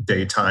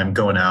daytime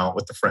going out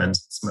with the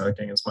friends and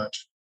smoking as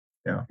much.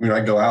 Yeah. I mean,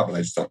 I go out, but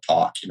I just don't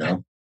talk, you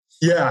know?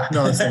 Yeah.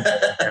 No, it's same thing.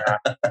 Yeah.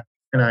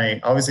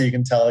 And obviously you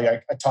can tell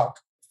like I talk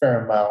a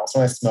fair amount. So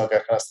when I smoke, I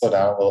kind of slow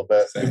down a little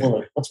bit. Same. People are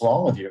like, what's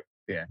wrong with you?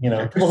 Yeah.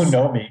 People who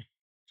know me.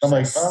 I'm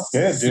like, oh,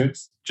 good, dude.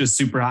 Just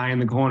super high in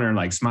the corner,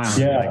 like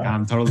smiling. Yeah. Like,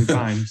 I'm totally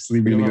fine. Just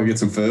leave me We're gonna alone. go get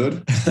some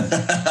food.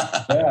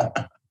 Yeah.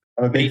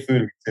 I'm a big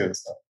foodie too.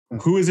 So.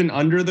 Who is an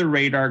under the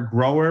radar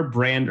grower,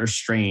 brand, or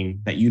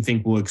strain that you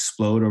think will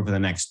explode over the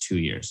next 2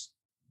 years?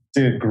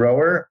 Dude,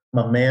 grower,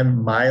 my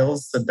man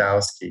Miles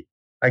Sadowski.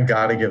 I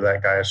gotta give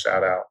that guy a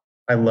shout out.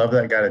 I love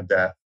that guy to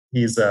death.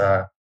 He's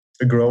a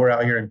grower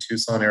out here in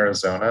Tucson,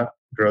 Arizona.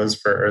 Grows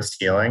for Earth's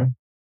Healing.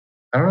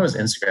 I don't know his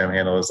Instagram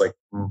handle is like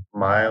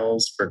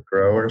Miles for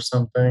Grow or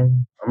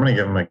something. I'm gonna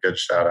give him a good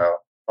shout out.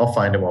 I'll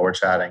find him while we're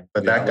chatting.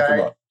 But that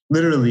guy,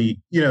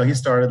 literally, he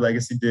started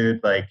Legacy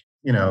Dude, like,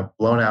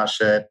 blown out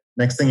shit.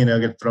 Next thing you know,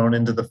 get thrown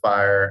into the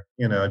fire,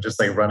 just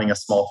like running a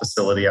small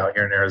facility out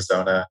here in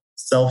Arizona,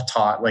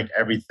 self-taught, like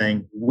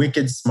everything,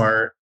 wicked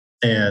smart.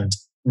 And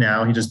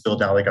now he just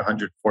built out like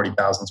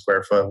 140,000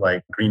 square foot,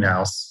 like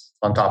greenhouse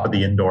on top of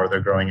the indoor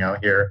they're growing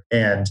out here.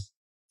 And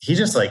he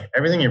just like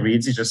everything he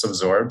reads, he just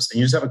absorbs and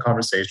you just have a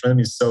conversation with him.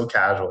 He's so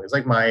casual. He's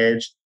like my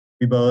age.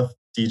 We both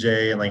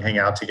DJ and like hang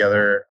out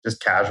together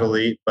just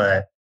casually.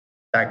 But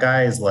that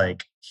guy is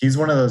like, he's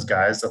one of those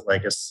guys that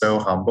like is so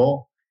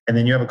humble. And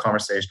then you have a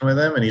conversation with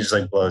him and he just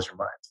like blows your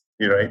mind.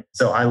 Right?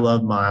 So I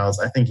love Miles.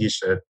 I think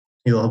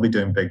he'll be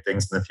doing big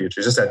things in the future.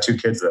 He's just had 2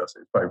 kids though, so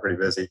he's probably pretty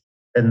busy.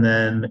 And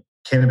then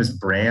Cannabis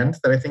brand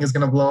that I think is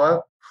going to blow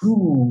up.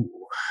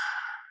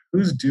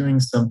 Who's doing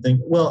something?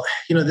 Well,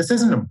 this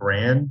isn't a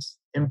brand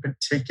in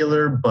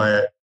particular,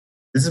 but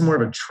this is more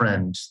of a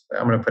trend that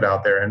I'm going to put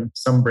out there. And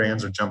some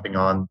brands are jumping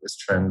on this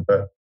trend.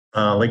 But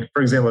like,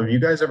 for example, have you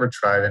guys ever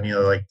tried any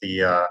of like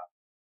the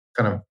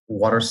kind of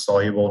water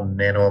soluble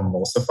nano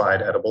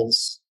emulsified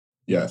edibles?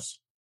 Yes.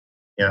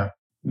 Yeah.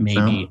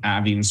 Maybe.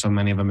 I've eaten so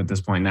many of them at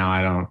this point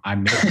now.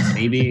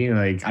 Maybe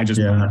like I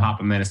just pop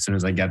them in as soon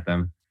as I get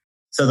them.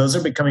 So those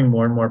are becoming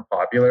more and more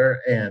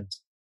popular. And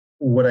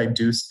what I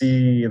do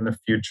see in the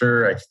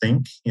future, I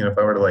think, if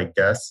I were to like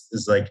guess,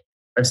 is like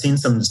I've seen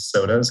some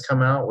sodas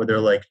come out where they're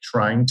like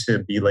trying to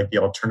be like the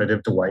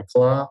alternative to White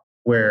Claw,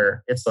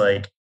 where it's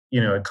like,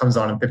 it comes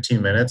on in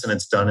 15 minutes and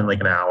it's done in like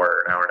an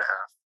hour and a half.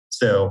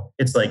 So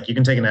it's like you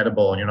can take an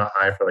edible and you're not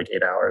high for like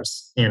 8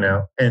 hours,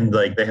 and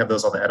like they have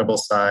those on the edible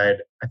side.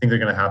 I think they're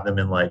going to have them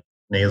in like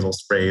nasal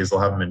sprays. They'll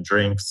have them in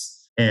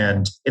drinks.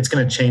 And it's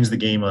going to change the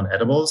game on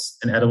edibles.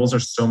 And edibles are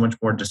so much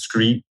more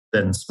discreet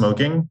than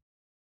smoking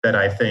that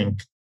I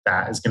think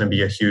that is going to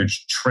be a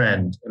huge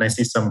trend. And I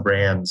see some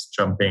brands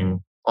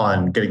jumping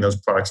on getting those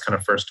products kind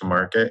of first to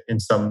market in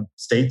some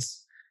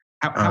states.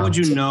 How would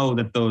you know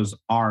that those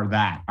are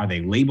that? Are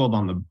they labeled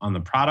on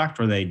the product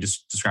or are they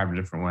just described a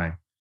different way?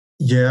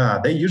 Yeah,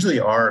 they usually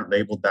are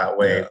labeled that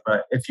way. Yeah.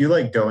 But if you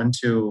like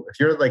if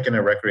you're like in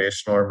a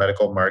recreational or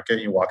medical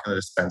market, you walk in the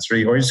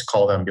dispensary or you just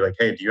call them and be like,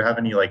 hey, do you have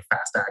any like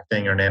fast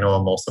acting or nano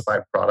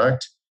emulsified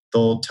product?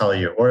 They'll tell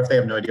you. Or if they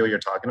have no idea what you're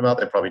talking about,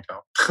 they probably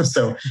don't.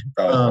 So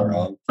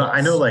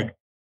I know like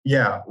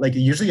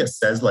usually it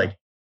says like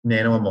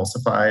nano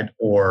emulsified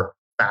or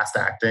fast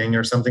acting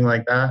or something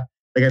like that.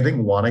 Like I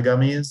think Wana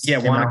gummies. Yeah,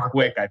 Wana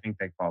Quick, I think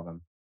they call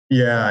them.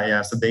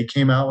 Yeah. So they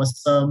came out with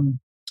some.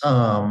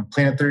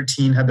 Planet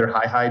 13 had their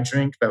high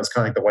drink that was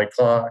kind of like the White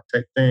Claw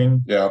type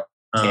thing. Yeah.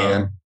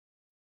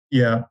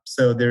 Yeah.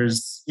 So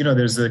there's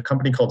a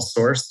company called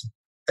Source,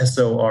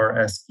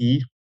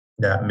 SORSE,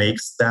 that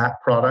makes that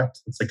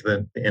product. It's like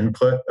the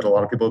input that a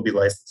lot of people would be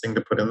licensing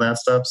to put in that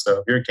stuff.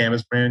 So if you're a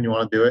cannabis brand and you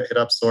want to do it, hit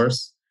up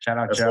Source. Shout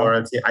out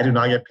Joe. I do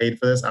not get paid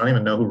for this. I don't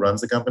even know who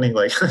runs the company.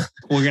 Like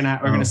we're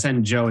gonna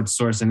send Joe its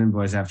Source and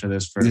invoice after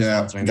this for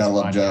sponsoring. Gotta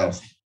love Joe.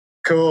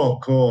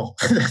 Cool.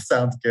 That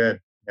sounds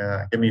good.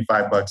 Yeah, give me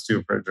 $5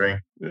 too for a drink.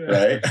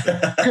 Right.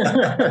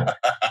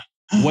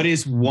 What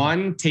is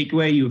one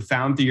takeaway you have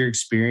found through your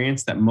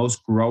experience that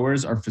most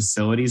growers or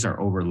facilities are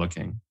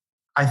overlooking?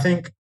 I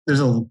think there's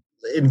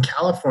In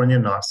California,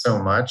 not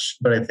so much,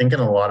 but I think in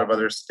a lot of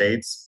other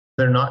states,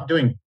 they're not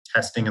doing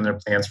testing in their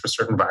plants for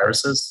certain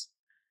viruses.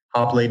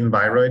 Hop latent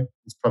viroid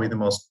is probably the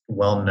most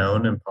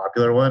well-known and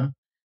popular one.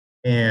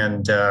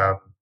 And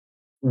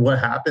what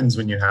happens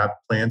when you have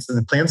plants, and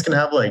the plants can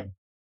have like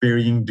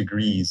varying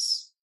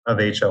degrees of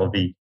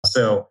HLV.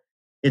 So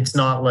it's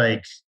not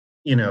like,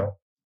 you know,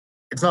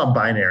 it's not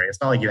binary. It's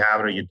not like you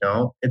have it or you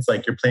don't. It's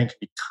like your plant can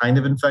be kind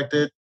of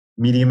infected,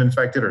 medium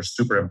infected, or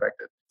super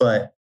infected.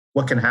 But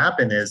what can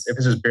happen is if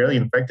it's just barely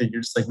infected,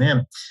 you're just like,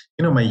 man,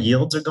 my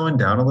yields are going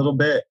down a little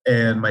bit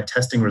and my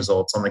testing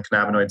results on the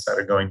cannabinoid side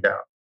are going down.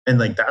 And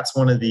like that's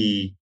one of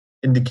the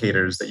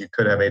indicators that you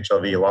could have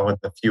HLV along with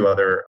a few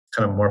other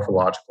kind of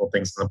morphological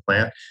things in the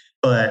plant.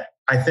 But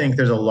I think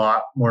there's a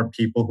lot more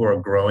people who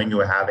are growing who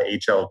have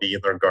HLV in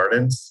their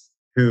gardens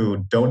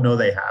who don't know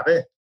they have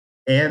it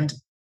and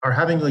are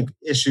having like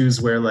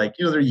issues where like,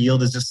 their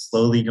yield is just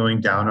slowly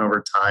going down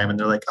over time. And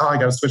they're like, oh, I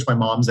got to switch my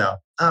mom's out.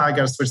 Oh, I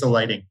got to switch the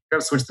lighting. I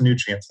got to switch the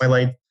nutrients. My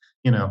light,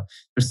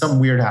 there's some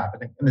weird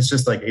happening. And it's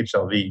just like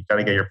HLV. You got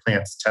to get your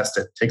plants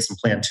tested, take some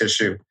plant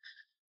tissue,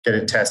 get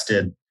it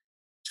tested,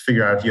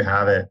 figure out if you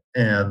have it.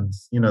 And,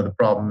 the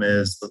problem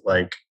is that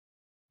like,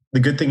 the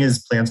good thing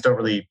is plants don't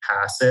really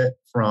pass it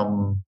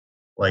from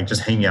like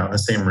just hanging out in the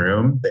same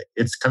room.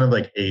 It's kind of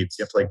like AIDS.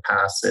 You have to like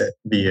pass it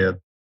via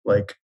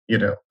like,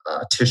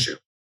 tissue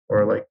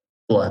or like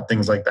blood,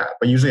 things like that.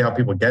 But usually how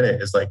people get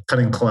it is like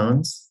cutting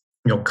clones.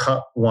 You'll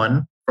cut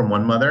one from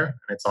one mother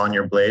and it's on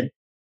your blade.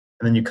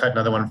 And then you cut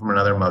another one from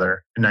another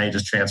mother. And now you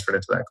just transferred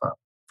it to that clone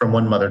from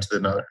one mother to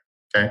another.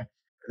 Okay.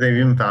 They've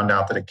even found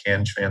out that it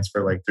can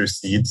transfer like through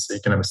seeds. So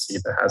you can have a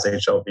seed that has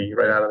HLV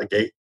right out of the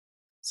gate.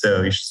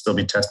 So you should still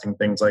be testing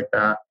things like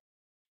that.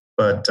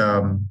 But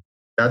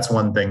that's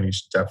one thing you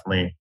should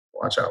definitely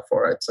watch out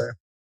for, I'd say.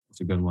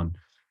 That's a good one.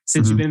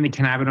 Since you've been in the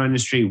cannabinoid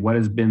industry, what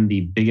has been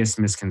the biggest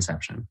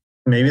misconception?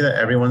 Maybe that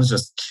everyone's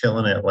just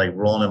killing it, like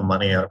rolling in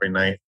money every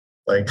night.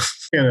 Like,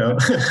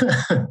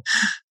 I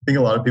think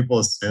a lot of people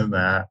assume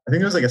that. I think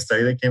there was like a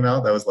study that came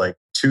out that was like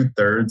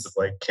 2/3 of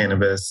like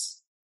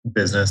cannabis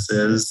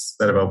businesses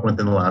that have opened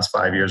within the last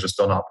 5 years are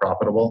still not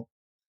profitable.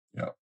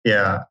 Yeah.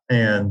 Yeah.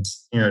 And,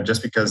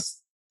 just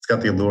because it's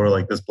got the allure,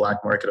 like this black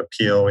market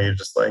appeal where you're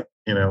just like,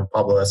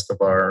 Pablo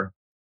Escobar,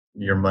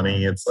 your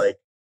money. It's like,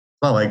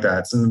 it's not like that.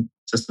 It's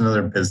just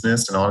another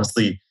business. And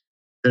honestly,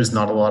 there's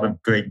not a lot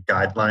of great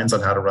guidelines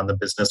on how to run the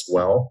business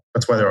well.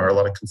 That's why there are a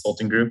lot of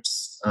consulting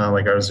groups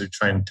like ours who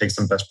try and take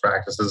some best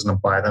practices and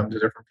apply them to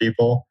different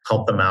people,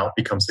 help them out,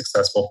 become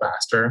successful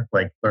faster,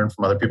 like learn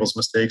from other people's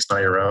mistakes,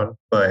 not your own.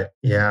 But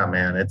yeah,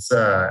 man, it's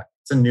a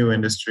new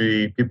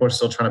industry. People are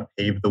still trying to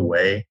pave the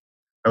way.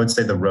 I would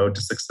say the road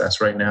to success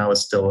right now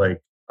is still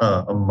like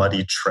a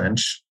muddy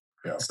trench.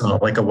 Yeah. It's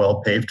not like a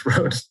well-paved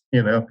road,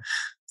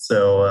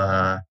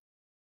 So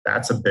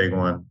that's a big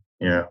one.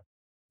 Yeah.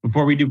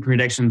 Before we do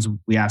predictions,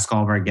 we ask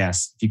all of our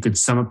guests, if you could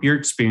sum up your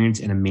experience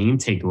in a main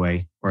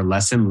takeaway or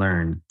lesson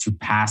learned to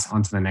pass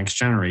on to the next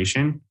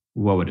generation,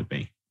 what would it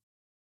be?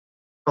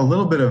 A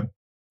little bit of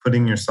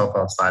putting yourself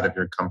outside of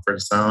your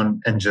comfort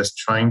zone and just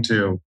trying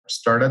to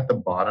start at the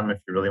bottom if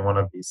you really want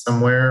to be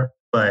somewhere,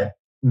 but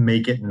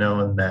make it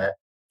known that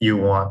you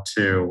want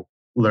to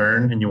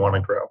learn and you want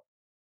to grow.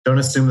 Don't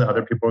assume that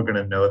other people are going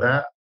to know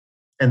that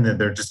and that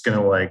they're just going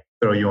to like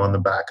throw you on the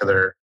back of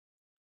their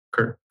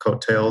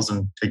coattails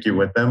and take you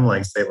with them.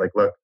 Like say like,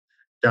 look,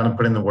 down and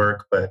put in the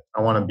work, but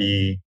I want to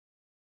be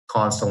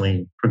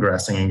constantly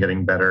progressing and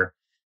getting better.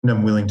 And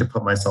I'm willing to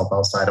put myself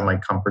outside of my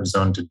comfort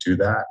zone to do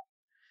that.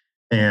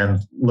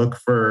 And look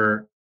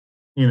for,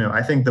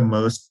 I think the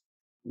most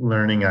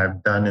learning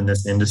I've done in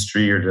this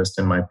industry or just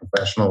in my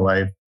professional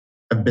life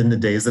have been the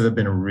days that have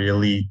been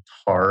really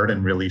hard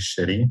and really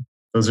shitty.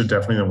 Those are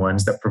definitely the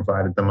ones that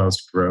provided the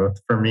most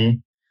growth for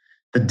me.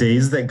 The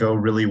days that go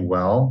really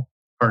well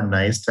are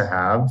nice to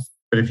have,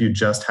 but if you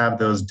just have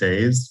those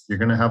days, you're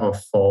going to have a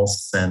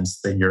false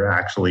sense that you're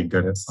actually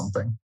good at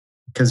something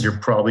because you're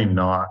probably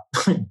not.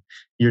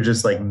 You're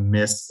just like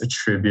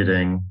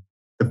misattributing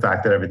the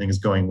fact that everything is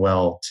going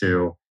well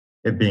to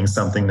it being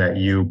something that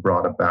you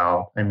brought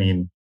about. I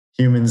mean,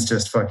 humans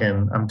just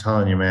fucking, I'm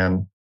telling you,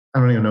 man, I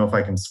don't even know if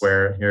I can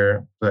swear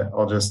here, but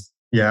I'll just,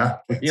 yeah.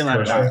 You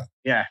let it out.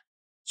 Yeah.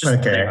 Just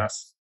okay.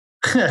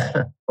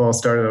 Well, I'll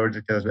start it over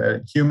because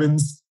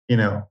humans,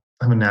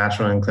 have a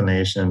natural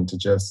inclination to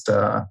just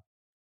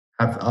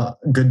have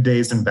good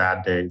days and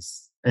bad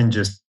days and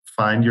just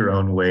find your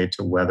own way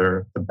to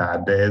weather the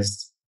bad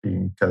days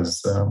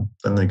because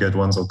then the good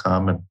ones will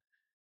come and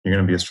you're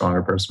going to be a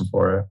stronger person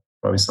for it.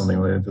 Probably something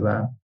related to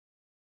that.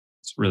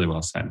 It's really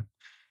well said.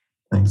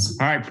 Thanks.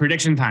 All right,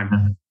 prediction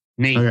time.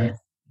 Nate, okay.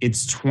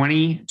 It's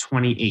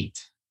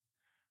 2028.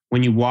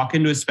 When you walk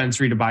into a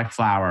dispensary to buy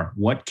flower,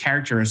 what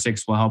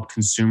characteristics will help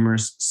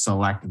consumers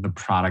select the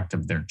product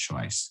of their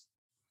choice?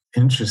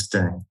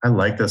 Interesting. I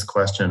like this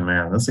question,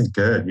 man. This is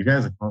good. You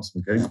guys have come up with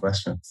some good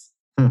questions.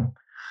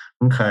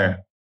 Okay.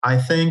 I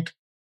think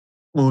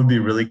what would be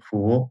really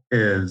cool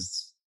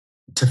is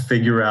to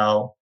figure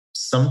out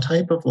some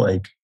type of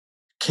like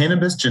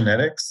cannabis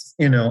genetics.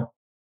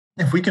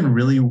 If we can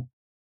really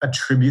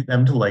attribute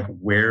them to like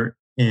where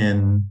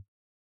in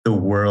the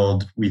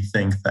world we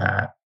think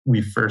that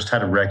we first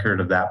had a record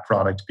of that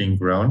product being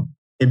grown.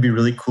 It'd be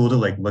really cool to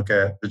like look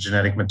at the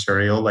genetic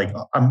material. Like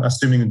I'm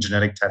assuming the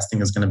genetic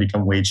testing is going to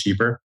become way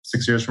cheaper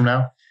 6 years from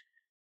now.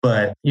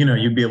 But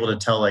you'd be able to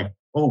tell like,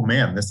 oh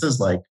man, this is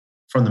like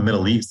from the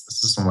Middle East.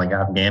 This is some like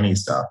Afghani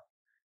stuff.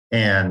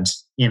 And,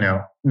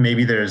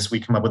 maybe we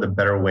come up with a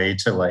better way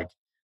to like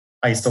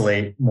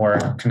isolate more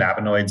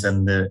cannabinoids,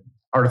 and the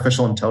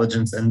artificial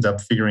intelligence ends up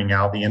figuring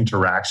out the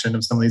interaction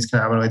of some of these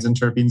cannabinoids and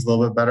terpenes a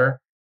little bit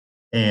better.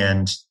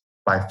 And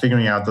by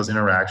figuring out those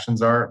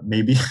interactions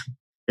maybe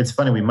it's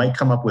funny, we might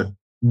come up with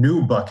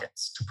new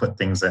buckets to put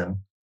things in.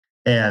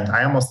 And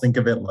I almost think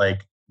of it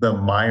like the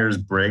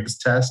Myers-Briggs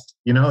test.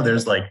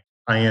 There's like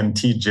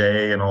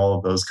INTJ and all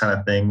of those kind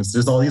of things.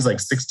 There's all these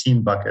like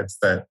 16 buckets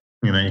that,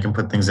 you can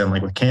put things in.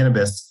 Like with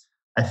cannabis,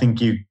 I think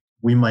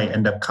we might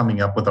end up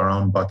coming up with our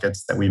own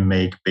buckets that we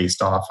make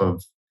based off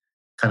of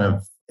kind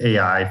of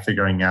AI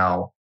figuring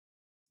out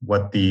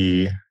what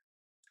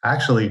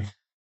actually,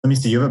 let me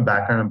see, you have a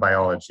background in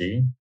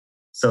biology.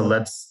 So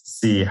let's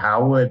see,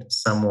 what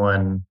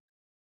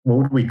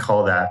would we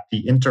call that?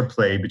 The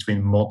interplay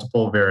between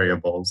multiple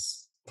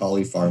variables.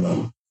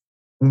 Polypharma.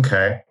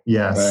 Okay.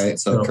 Yes. Right.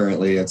 So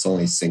currently it's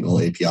only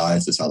single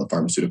APIs. This is how the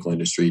pharmaceutical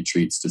industry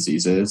treats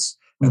diseases.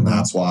 And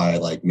that's why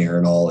like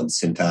Marinol and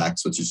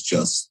Syntax, which is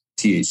just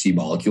THC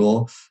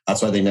molecule,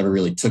 that's why they never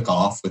really took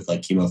off with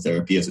like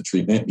chemotherapy as a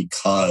treatment,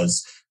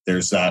 because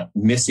there's that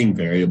missing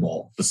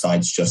variable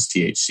besides just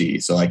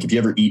THC. So like if you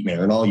ever eat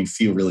Marinol, you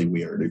feel really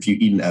weird. If you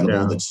eat an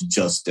edible that's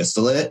just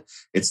distillate,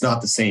 it's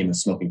not the same as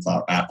smoking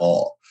flower at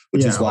all.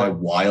 Which is why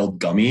wild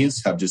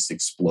gummies have just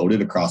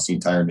exploded across the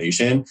entire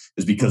nation,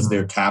 is because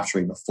they're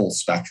capturing the full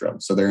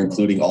spectrum. So they're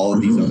including all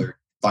of these other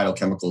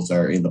phytochemicals that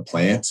are in the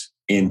plant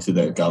into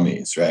their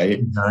gummies, right?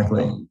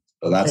 Exactly.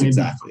 So that's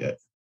exactly it.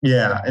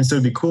 Yeah. And so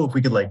it'd be cool if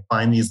we could like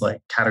find these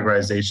like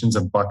categorizations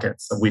of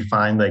buckets. So we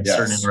find like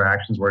certain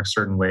interactions work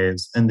certain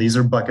ways. And these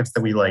are buckets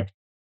that we like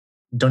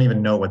don't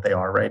even know what they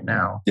are right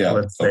now. Yeah.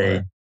 Let's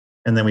say,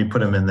 and then we put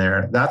them in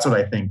there. That's what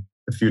I think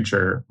the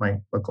future might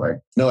look like.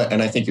 No,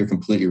 and I think you're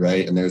completely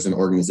right. And there's an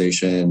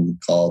organization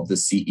called the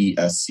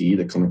CESC,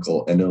 the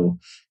Clinical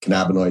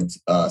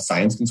Endocannabinoid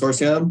Science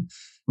Consortium.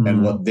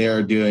 And what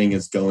they're doing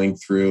is going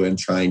through and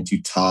trying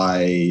to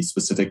tie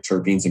specific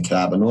terpenes and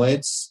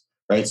cannabinoids,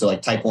 right? So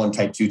like type 1,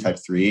 type 2, type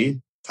 3.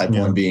 Type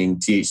 1 being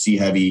THC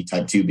heavy,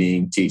 type 2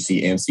 being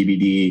THC and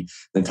CBD,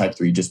 then type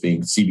 3 just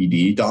being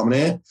CBD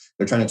dominant.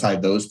 They're trying to tie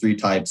those three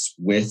types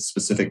with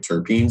specific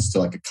terpenes to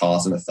like a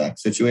cause and effect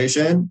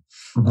situation.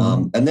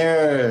 And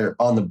they're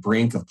on the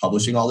brink of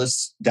publishing all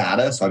this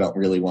data. So I don't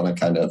really want to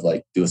kind of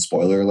like do a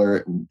spoiler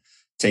alert and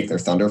take their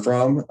thunder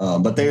from.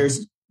 But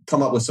there's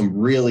come up with some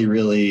really,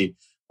 really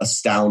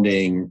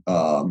astounding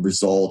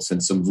results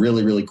and some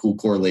really, really cool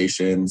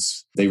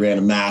correlations. They ran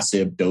a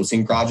massive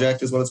dosing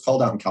project, is what it's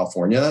called, out in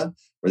California,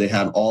 where they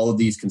had all of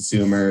these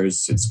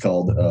consumers. It's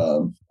called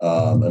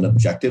an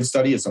objective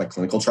study. It's not a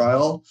clinical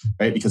trial,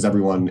 right? Because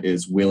everyone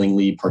is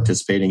willingly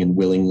participating and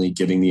willingly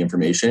giving the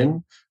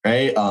information,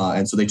 right?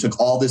 And so they took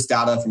all this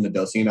data from the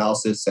dosing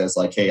analysis, says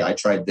like, hey, I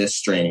tried this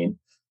strain,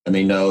 and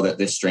they know that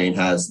this strain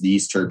has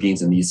these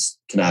terpenes and these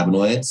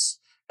cannabinoids.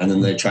 And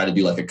then they try to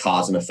do like a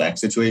cause and effect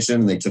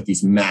situation. They took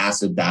these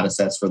massive data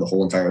sets for the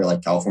whole entire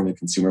like California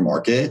consumer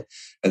market.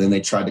 And then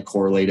they tried to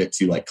correlate it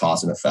to like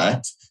cause and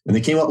effect. And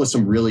they came up with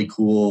some really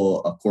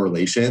cool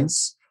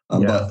correlations.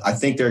 But I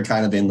think they're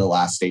kind of in the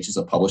last stages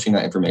of publishing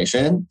that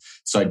information.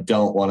 So I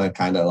don't want to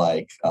kind of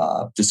like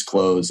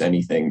disclose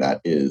anything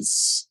that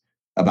is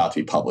about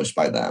to be published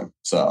by them.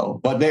 So,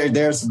 but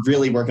they're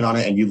really working on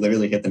it, and you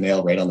literally hit the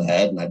nail right on the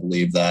head. And I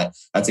believe that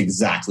that's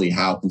exactly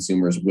how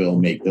consumers will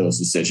make those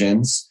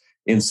decisions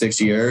in 6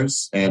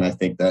 years. And I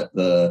think that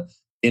the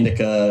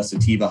indica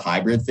sativa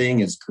hybrid thing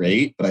is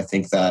great, but I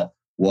think that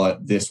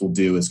what this will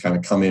do is kind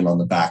of come in on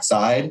the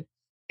backside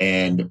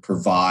and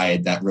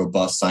provide that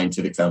robust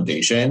scientific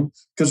foundation.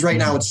 Because right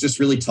now it's just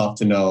really tough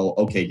to know,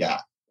 okay,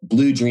 yeah,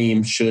 Blue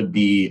Dream should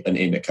be an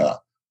indica,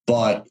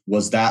 but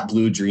was that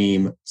Blue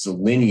Dream's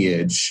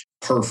lineage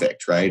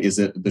perfect, right? Is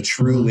it the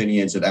true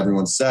lineage that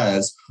everyone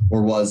says?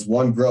 Or was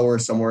one grower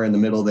somewhere in the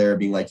middle there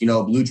being like,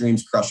 Blue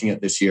Dream's crushing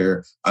it this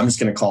year, I'm just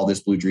going to call this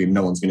Blue Dream,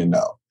 no one's going to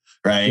know,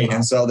 right? Yeah.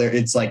 And so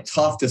it's like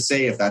tough to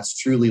say if that's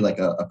truly like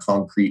a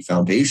concrete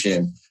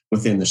foundation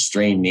within the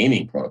strain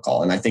naming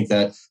protocol. And I think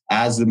that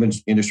as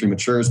the industry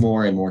matures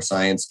more and more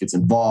science gets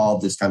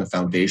involved, this kind of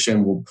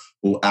foundation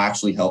will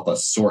actually help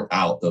us sort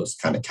out those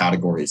kind of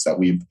categories that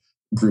we've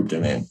grouped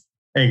them in.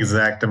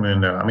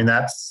 Exactamundo. I mean,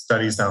 that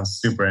study sounds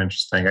super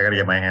interesting. I got to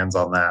get my hands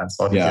on that.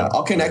 So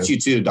I'll connect you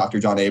to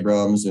Dr. John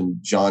Abrams and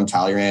John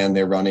Talleyrand.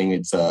 They're running,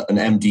 it's an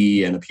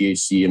MD and a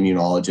PhD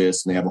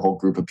immunologist, and they have a whole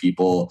group of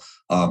people.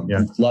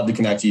 Love to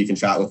connect you. You can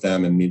chat with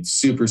them, and meet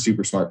super,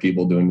 super smart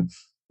people doing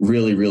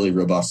really, really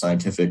robust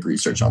scientific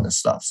research on this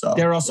stuff. So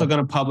they're also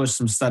going to publish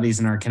some studies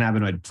in our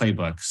cannabinoid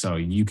playbook. So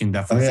you can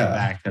definitely see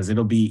that because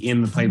it'll be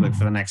in the playbook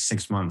for the next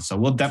 6 months. So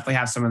we'll definitely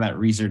have some of that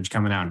research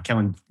coming out. And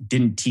Kellen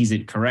didn't tease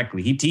it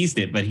correctly. He teased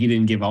it, but he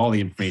didn't give all the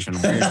information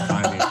on where to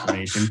find the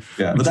information.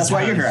 Yeah, but that's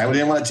why you're here. I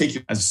didn't want to take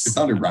you as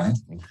thunder, Brian.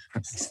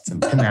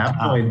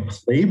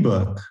 Cannabinoid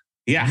playbook.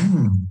 Yeah,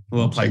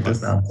 we'll play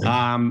this out.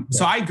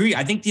 So I agree.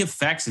 I think the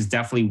effects is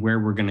definitely where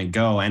we're going to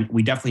go. And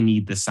we definitely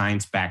need the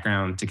science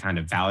background to kind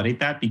of validate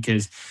that,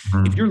 because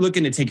if you're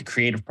looking to take a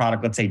creative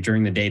product, let's say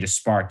during the day to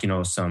spark,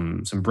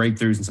 some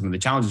breakthroughs and some of the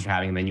challenges you're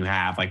having, and then you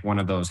have like one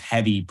of those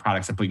heavy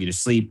products that put you to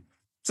sleep,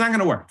 it's not going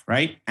to work,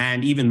 right?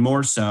 And even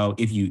more so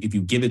if you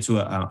give it to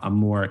a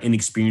more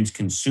inexperienced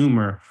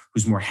consumer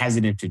who's more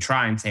hesitant to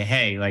try and say,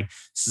 hey, like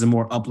this is a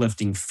more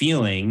uplifting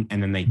feeling,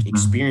 and then they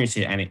experience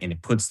it and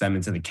it puts them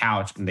into the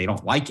couch and they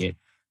don't like it,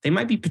 they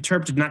might be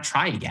perturbed to not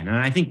try again. And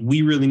I think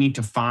we really need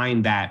to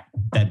find that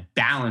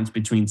balance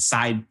between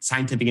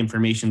scientific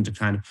information to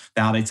kind of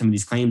validate some of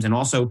these claims and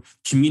also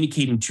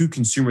communicating to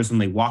consumers when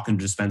they walk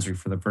into a dispensary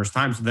for the first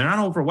time, so they're not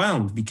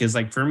overwhelmed. Because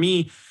like for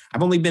me,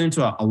 I've only been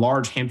into a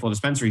large handful of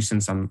dispensaries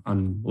since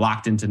I'm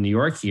locked into New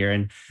York here.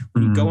 And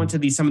when you go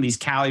into some of these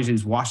Cali,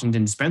 these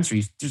Washington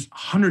dispensaries, there's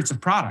hundreds of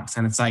products.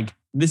 And it's like,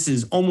 this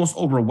is almost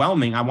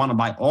overwhelming. I want to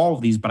buy all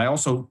of these, but I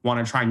also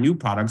want to try new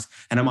products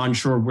and I'm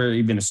unsure where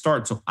even to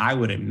start. So I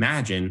would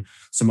imagine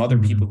some other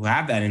people who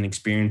have that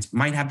inexperience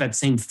might have that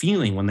same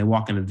feeling when they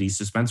walk into these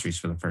dispensaries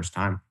for the first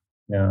time.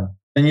 Yeah.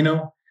 And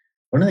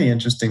one of the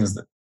interesting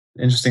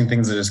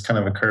things that just kind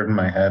of occurred in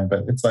my head,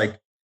 but it's like,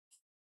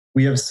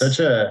 we have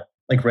such a,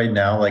 like right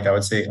now, like I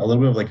would say a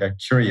little bit of like a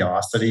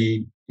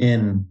curiosity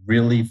in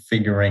really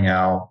figuring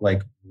out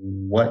like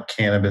what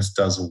cannabis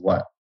does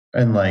what,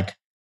 and like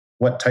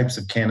what types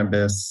of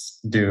cannabis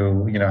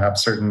do, have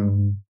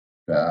certain,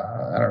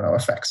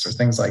 effects or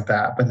things like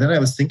that. But then I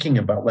was thinking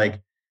about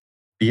like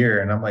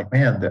beer and I'm like,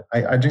 man,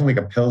 I drink like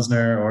a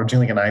Pilsner or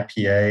drink like an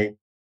IPA,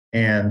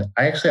 and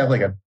I actually have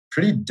like a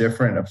pretty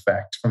different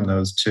effect from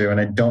those two. And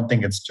I don't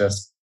think it's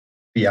just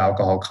the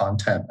alcohol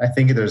content. I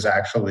think there's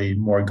actually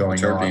more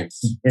going on.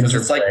 Because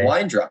it's like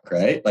wine drunk,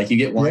 right? Like you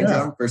get wine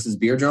drunk versus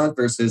beer drunk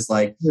versus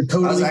like, I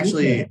was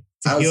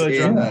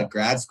in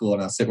grad school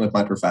and I was sitting with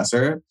my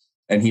professor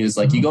and he was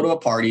like, you go to a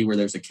party where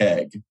there's a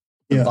keg.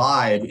 The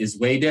vibe is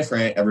way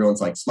different.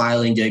 Everyone's like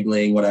smiling,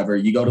 giggling, whatever.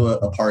 You go to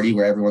a party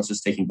where everyone's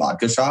just taking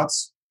vodka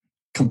shots,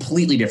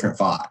 completely different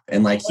vibe.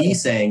 And like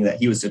he's saying that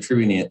he was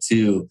attributing it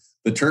to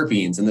the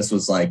terpenes. And this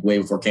was like way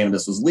before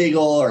cannabis was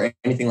legal or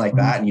anything like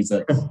that. And he's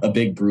a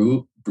big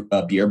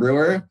beer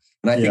brewer.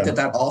 And I think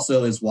that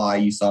also is why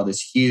you saw this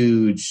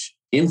huge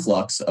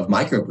influx of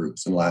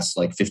microbrews in the last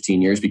like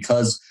 15 years,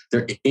 because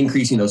they're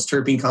increasing those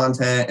terpene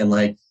content. And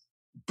like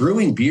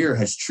brewing beer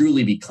has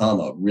truly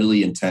become a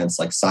really intense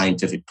like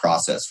scientific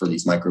process for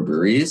these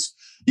microbreweries.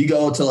 You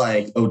go to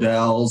like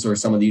Odell's or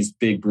some of these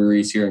big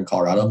breweries here in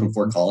Colorado up in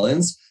Fort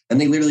Collins,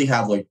 and they literally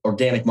have like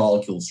organic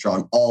molecules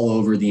drawn all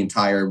over the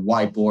entire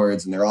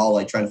whiteboards. And they're all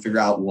like trying to figure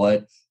out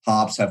what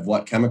hops have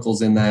what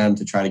chemicals in them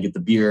to try to get the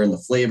beer and the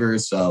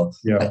flavors. So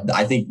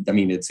I think,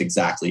 it's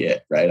exactly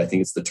it, right? I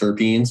think it's the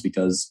terpenes,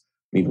 because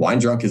wine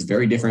drunk is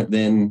very different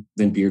than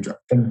beer drunk.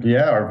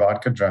 Or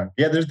vodka drunk.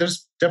 Yeah,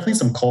 there's definitely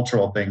some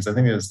cultural things. I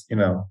think there's,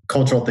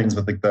 cultural things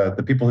with like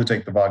the people who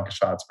take the vodka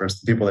shots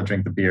versus the people that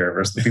drink the beer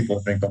versus the people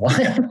that drink the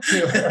wine.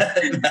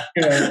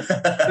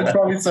 There's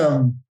probably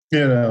some,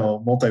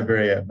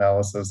 multivariate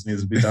analysis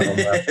needs to be done on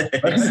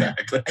that.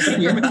 Exactly.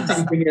 The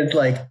interesting thing is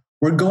like,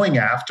 we're going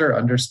after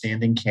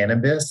understanding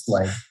cannabis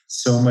like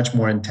so much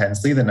more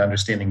intensely than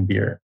understanding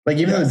beer. Like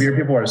even though the beer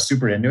people are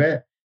super into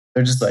it,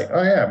 they're just like,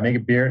 oh yeah, make a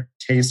beer,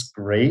 tastes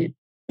great.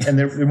 And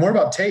they're more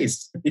about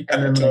taste and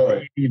then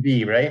like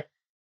ABV, right?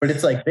 But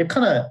it's like, they've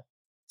kind of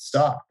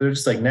stopped. They're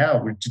just like,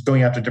 now we're just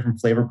going after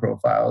different flavor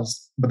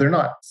profiles, but they're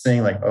not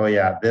saying like, oh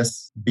yeah,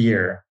 this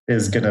beer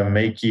is going to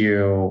make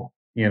you,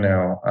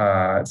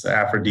 it's an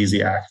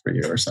aphrodisiac for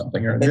you or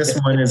something. Or this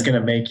one is going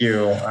to make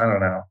you, I don't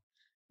know,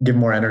 give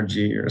more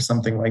energy or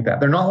something like that.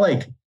 They're not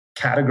like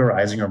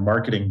categorizing or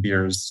marketing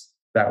beers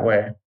that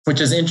way, which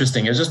is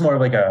interesting. It's just more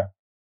of like a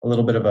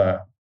little bit of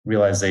a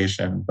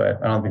realization, but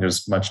I don't think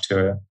there's much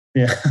to it.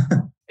 Yeah.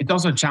 It's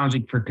also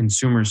challenging for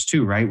consumers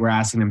too, right? We're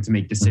asking them to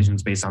make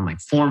decisions based on like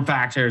form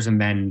factors,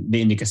 and then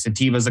the indica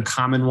sativa is a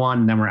common one.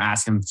 And then we're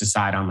asking them to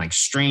decide on like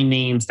strain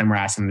names. Then we're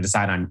asking them to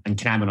decide on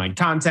cannabinoid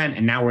content.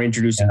 And now we're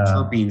introducing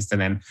terpenes to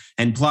them.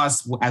 And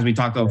plus, as we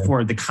talked about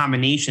before, the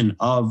combination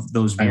of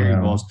those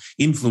variables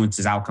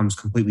influences outcomes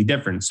completely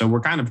different. So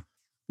we're kind of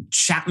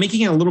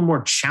making it a little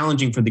more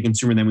challenging for the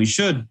consumer than we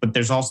should. But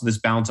there's also this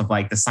balance of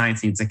like the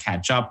science needs to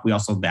catch up. We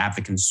also have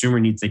the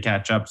consumer needs to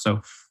catch up. So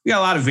we got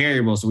a lot of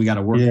variables that we got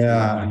to work through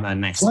in the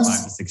next 5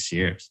 to 6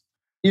 years.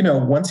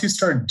 Once you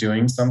start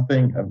doing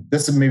something,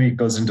 this maybe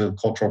goes into the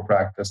cultural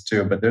practice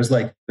too, but there's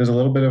a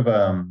little bit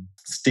of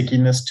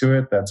stickiness to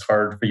it that's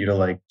hard for you to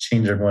like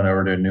change everyone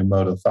over to a new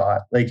mode of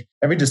thought. Like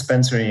every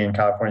dispensary in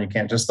California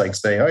can't just like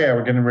say, oh yeah,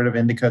 we're getting rid of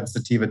indica and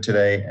sativa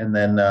today. And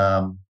then,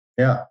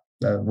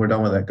 we're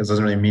done with it because it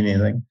doesn't really mean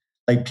anything.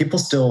 like people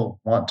still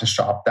want to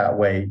shop that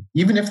way,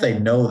 even if they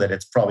know that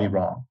it's probably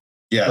wrong.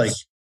 Yes. Like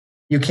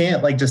you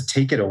can't like just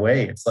take it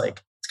away. It's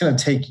like, it's going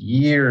to take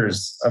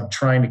years of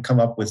trying to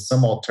come up with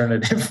some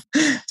alternative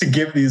to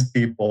give these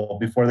people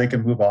before they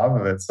can move off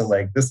of it. So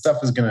like this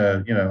stuff is going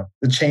to,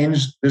 the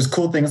change, there's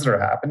cool things that are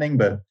happening,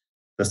 but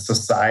the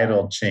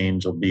societal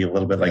change will be a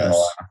little bit like,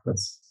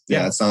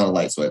 it's not a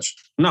light switch.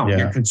 No,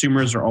 your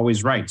consumers are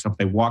always right. So if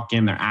they walk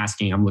in, they're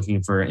asking, I'm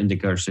looking for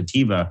indica or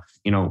sativa,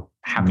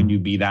 how can you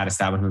be that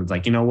establishment that's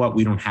like, you know what,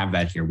 we don't have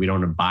that here. We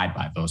don't abide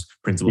by those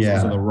principles.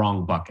 Those are the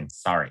wrong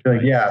buckets. Sorry.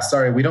 Like,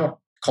 sorry, we don't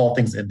call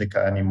things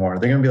indica anymore.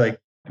 They're going to be like,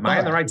 am I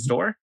in the right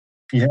store?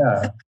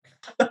 Yeah.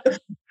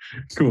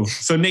 Cool.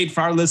 So Nate,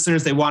 for our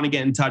listeners, they want to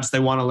get in touch, they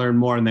want to learn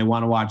more, and they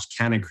want to watch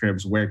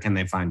Cannacribs. Where can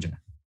they find you?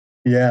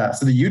 Yeah.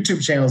 So the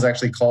YouTube channel is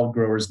actually called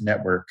Growers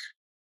Network.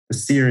 The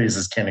series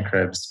is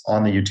Cannacribs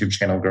on the YouTube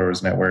channel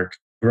Growers Network.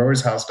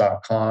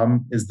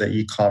 Growershouse.com is the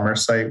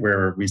e-commerce site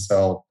where we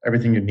sell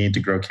everything you need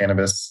to grow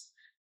cannabis,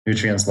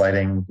 nutrients,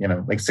 lighting,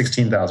 like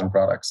 16,000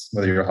 products,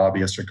 whether you're a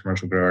hobbyist or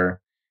commercial grower.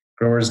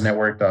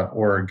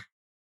 Growersnetwork.org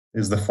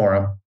is the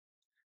forum,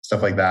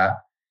 stuff like that.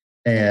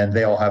 And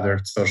they all have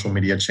their social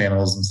media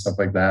channels and stuff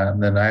like that.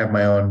 And then I have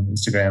my own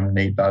Instagram,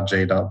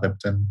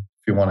 nate.j.lipton.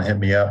 If you want to hit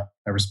me up,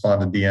 I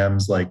respond to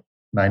DMs like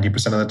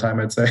 90% of the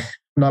time, I'd say.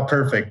 I'm not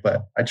perfect,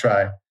 but I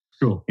try.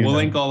 Cool. We'll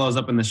link all those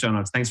up in the show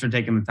notes. Thanks for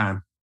taking the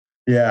time.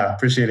 Yeah,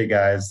 appreciate it,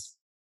 guys.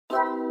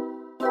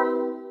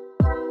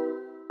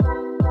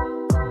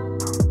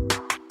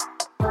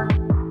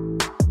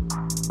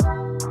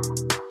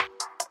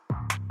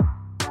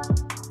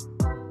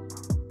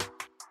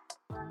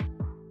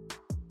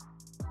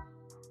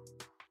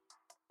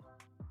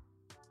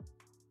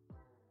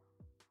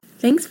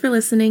 Thanks for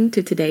listening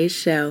to today's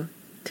show.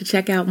 To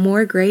check out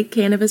more great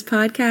cannabis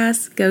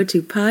podcasts, go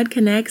to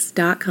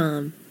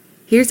podconnects.com.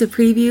 Here's a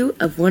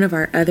preview of one of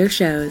our other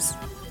shows.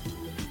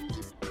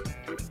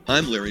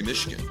 I'm Larry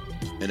Michigan,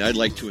 and I'd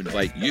like to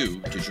invite you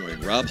to join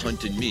Rob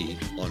Hunt and me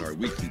on our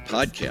weekly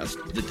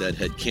podcast, The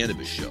Deadhead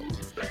Cannabis Show.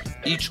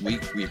 Each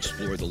week, we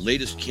explore the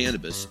latest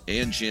cannabis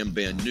and jam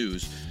band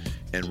news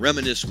and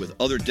reminisce with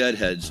other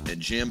deadheads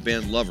and jam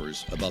band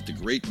lovers about the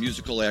great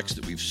musical acts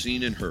that we've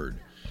seen and heard.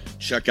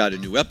 Check out a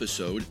new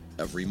episode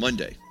every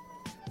Monday.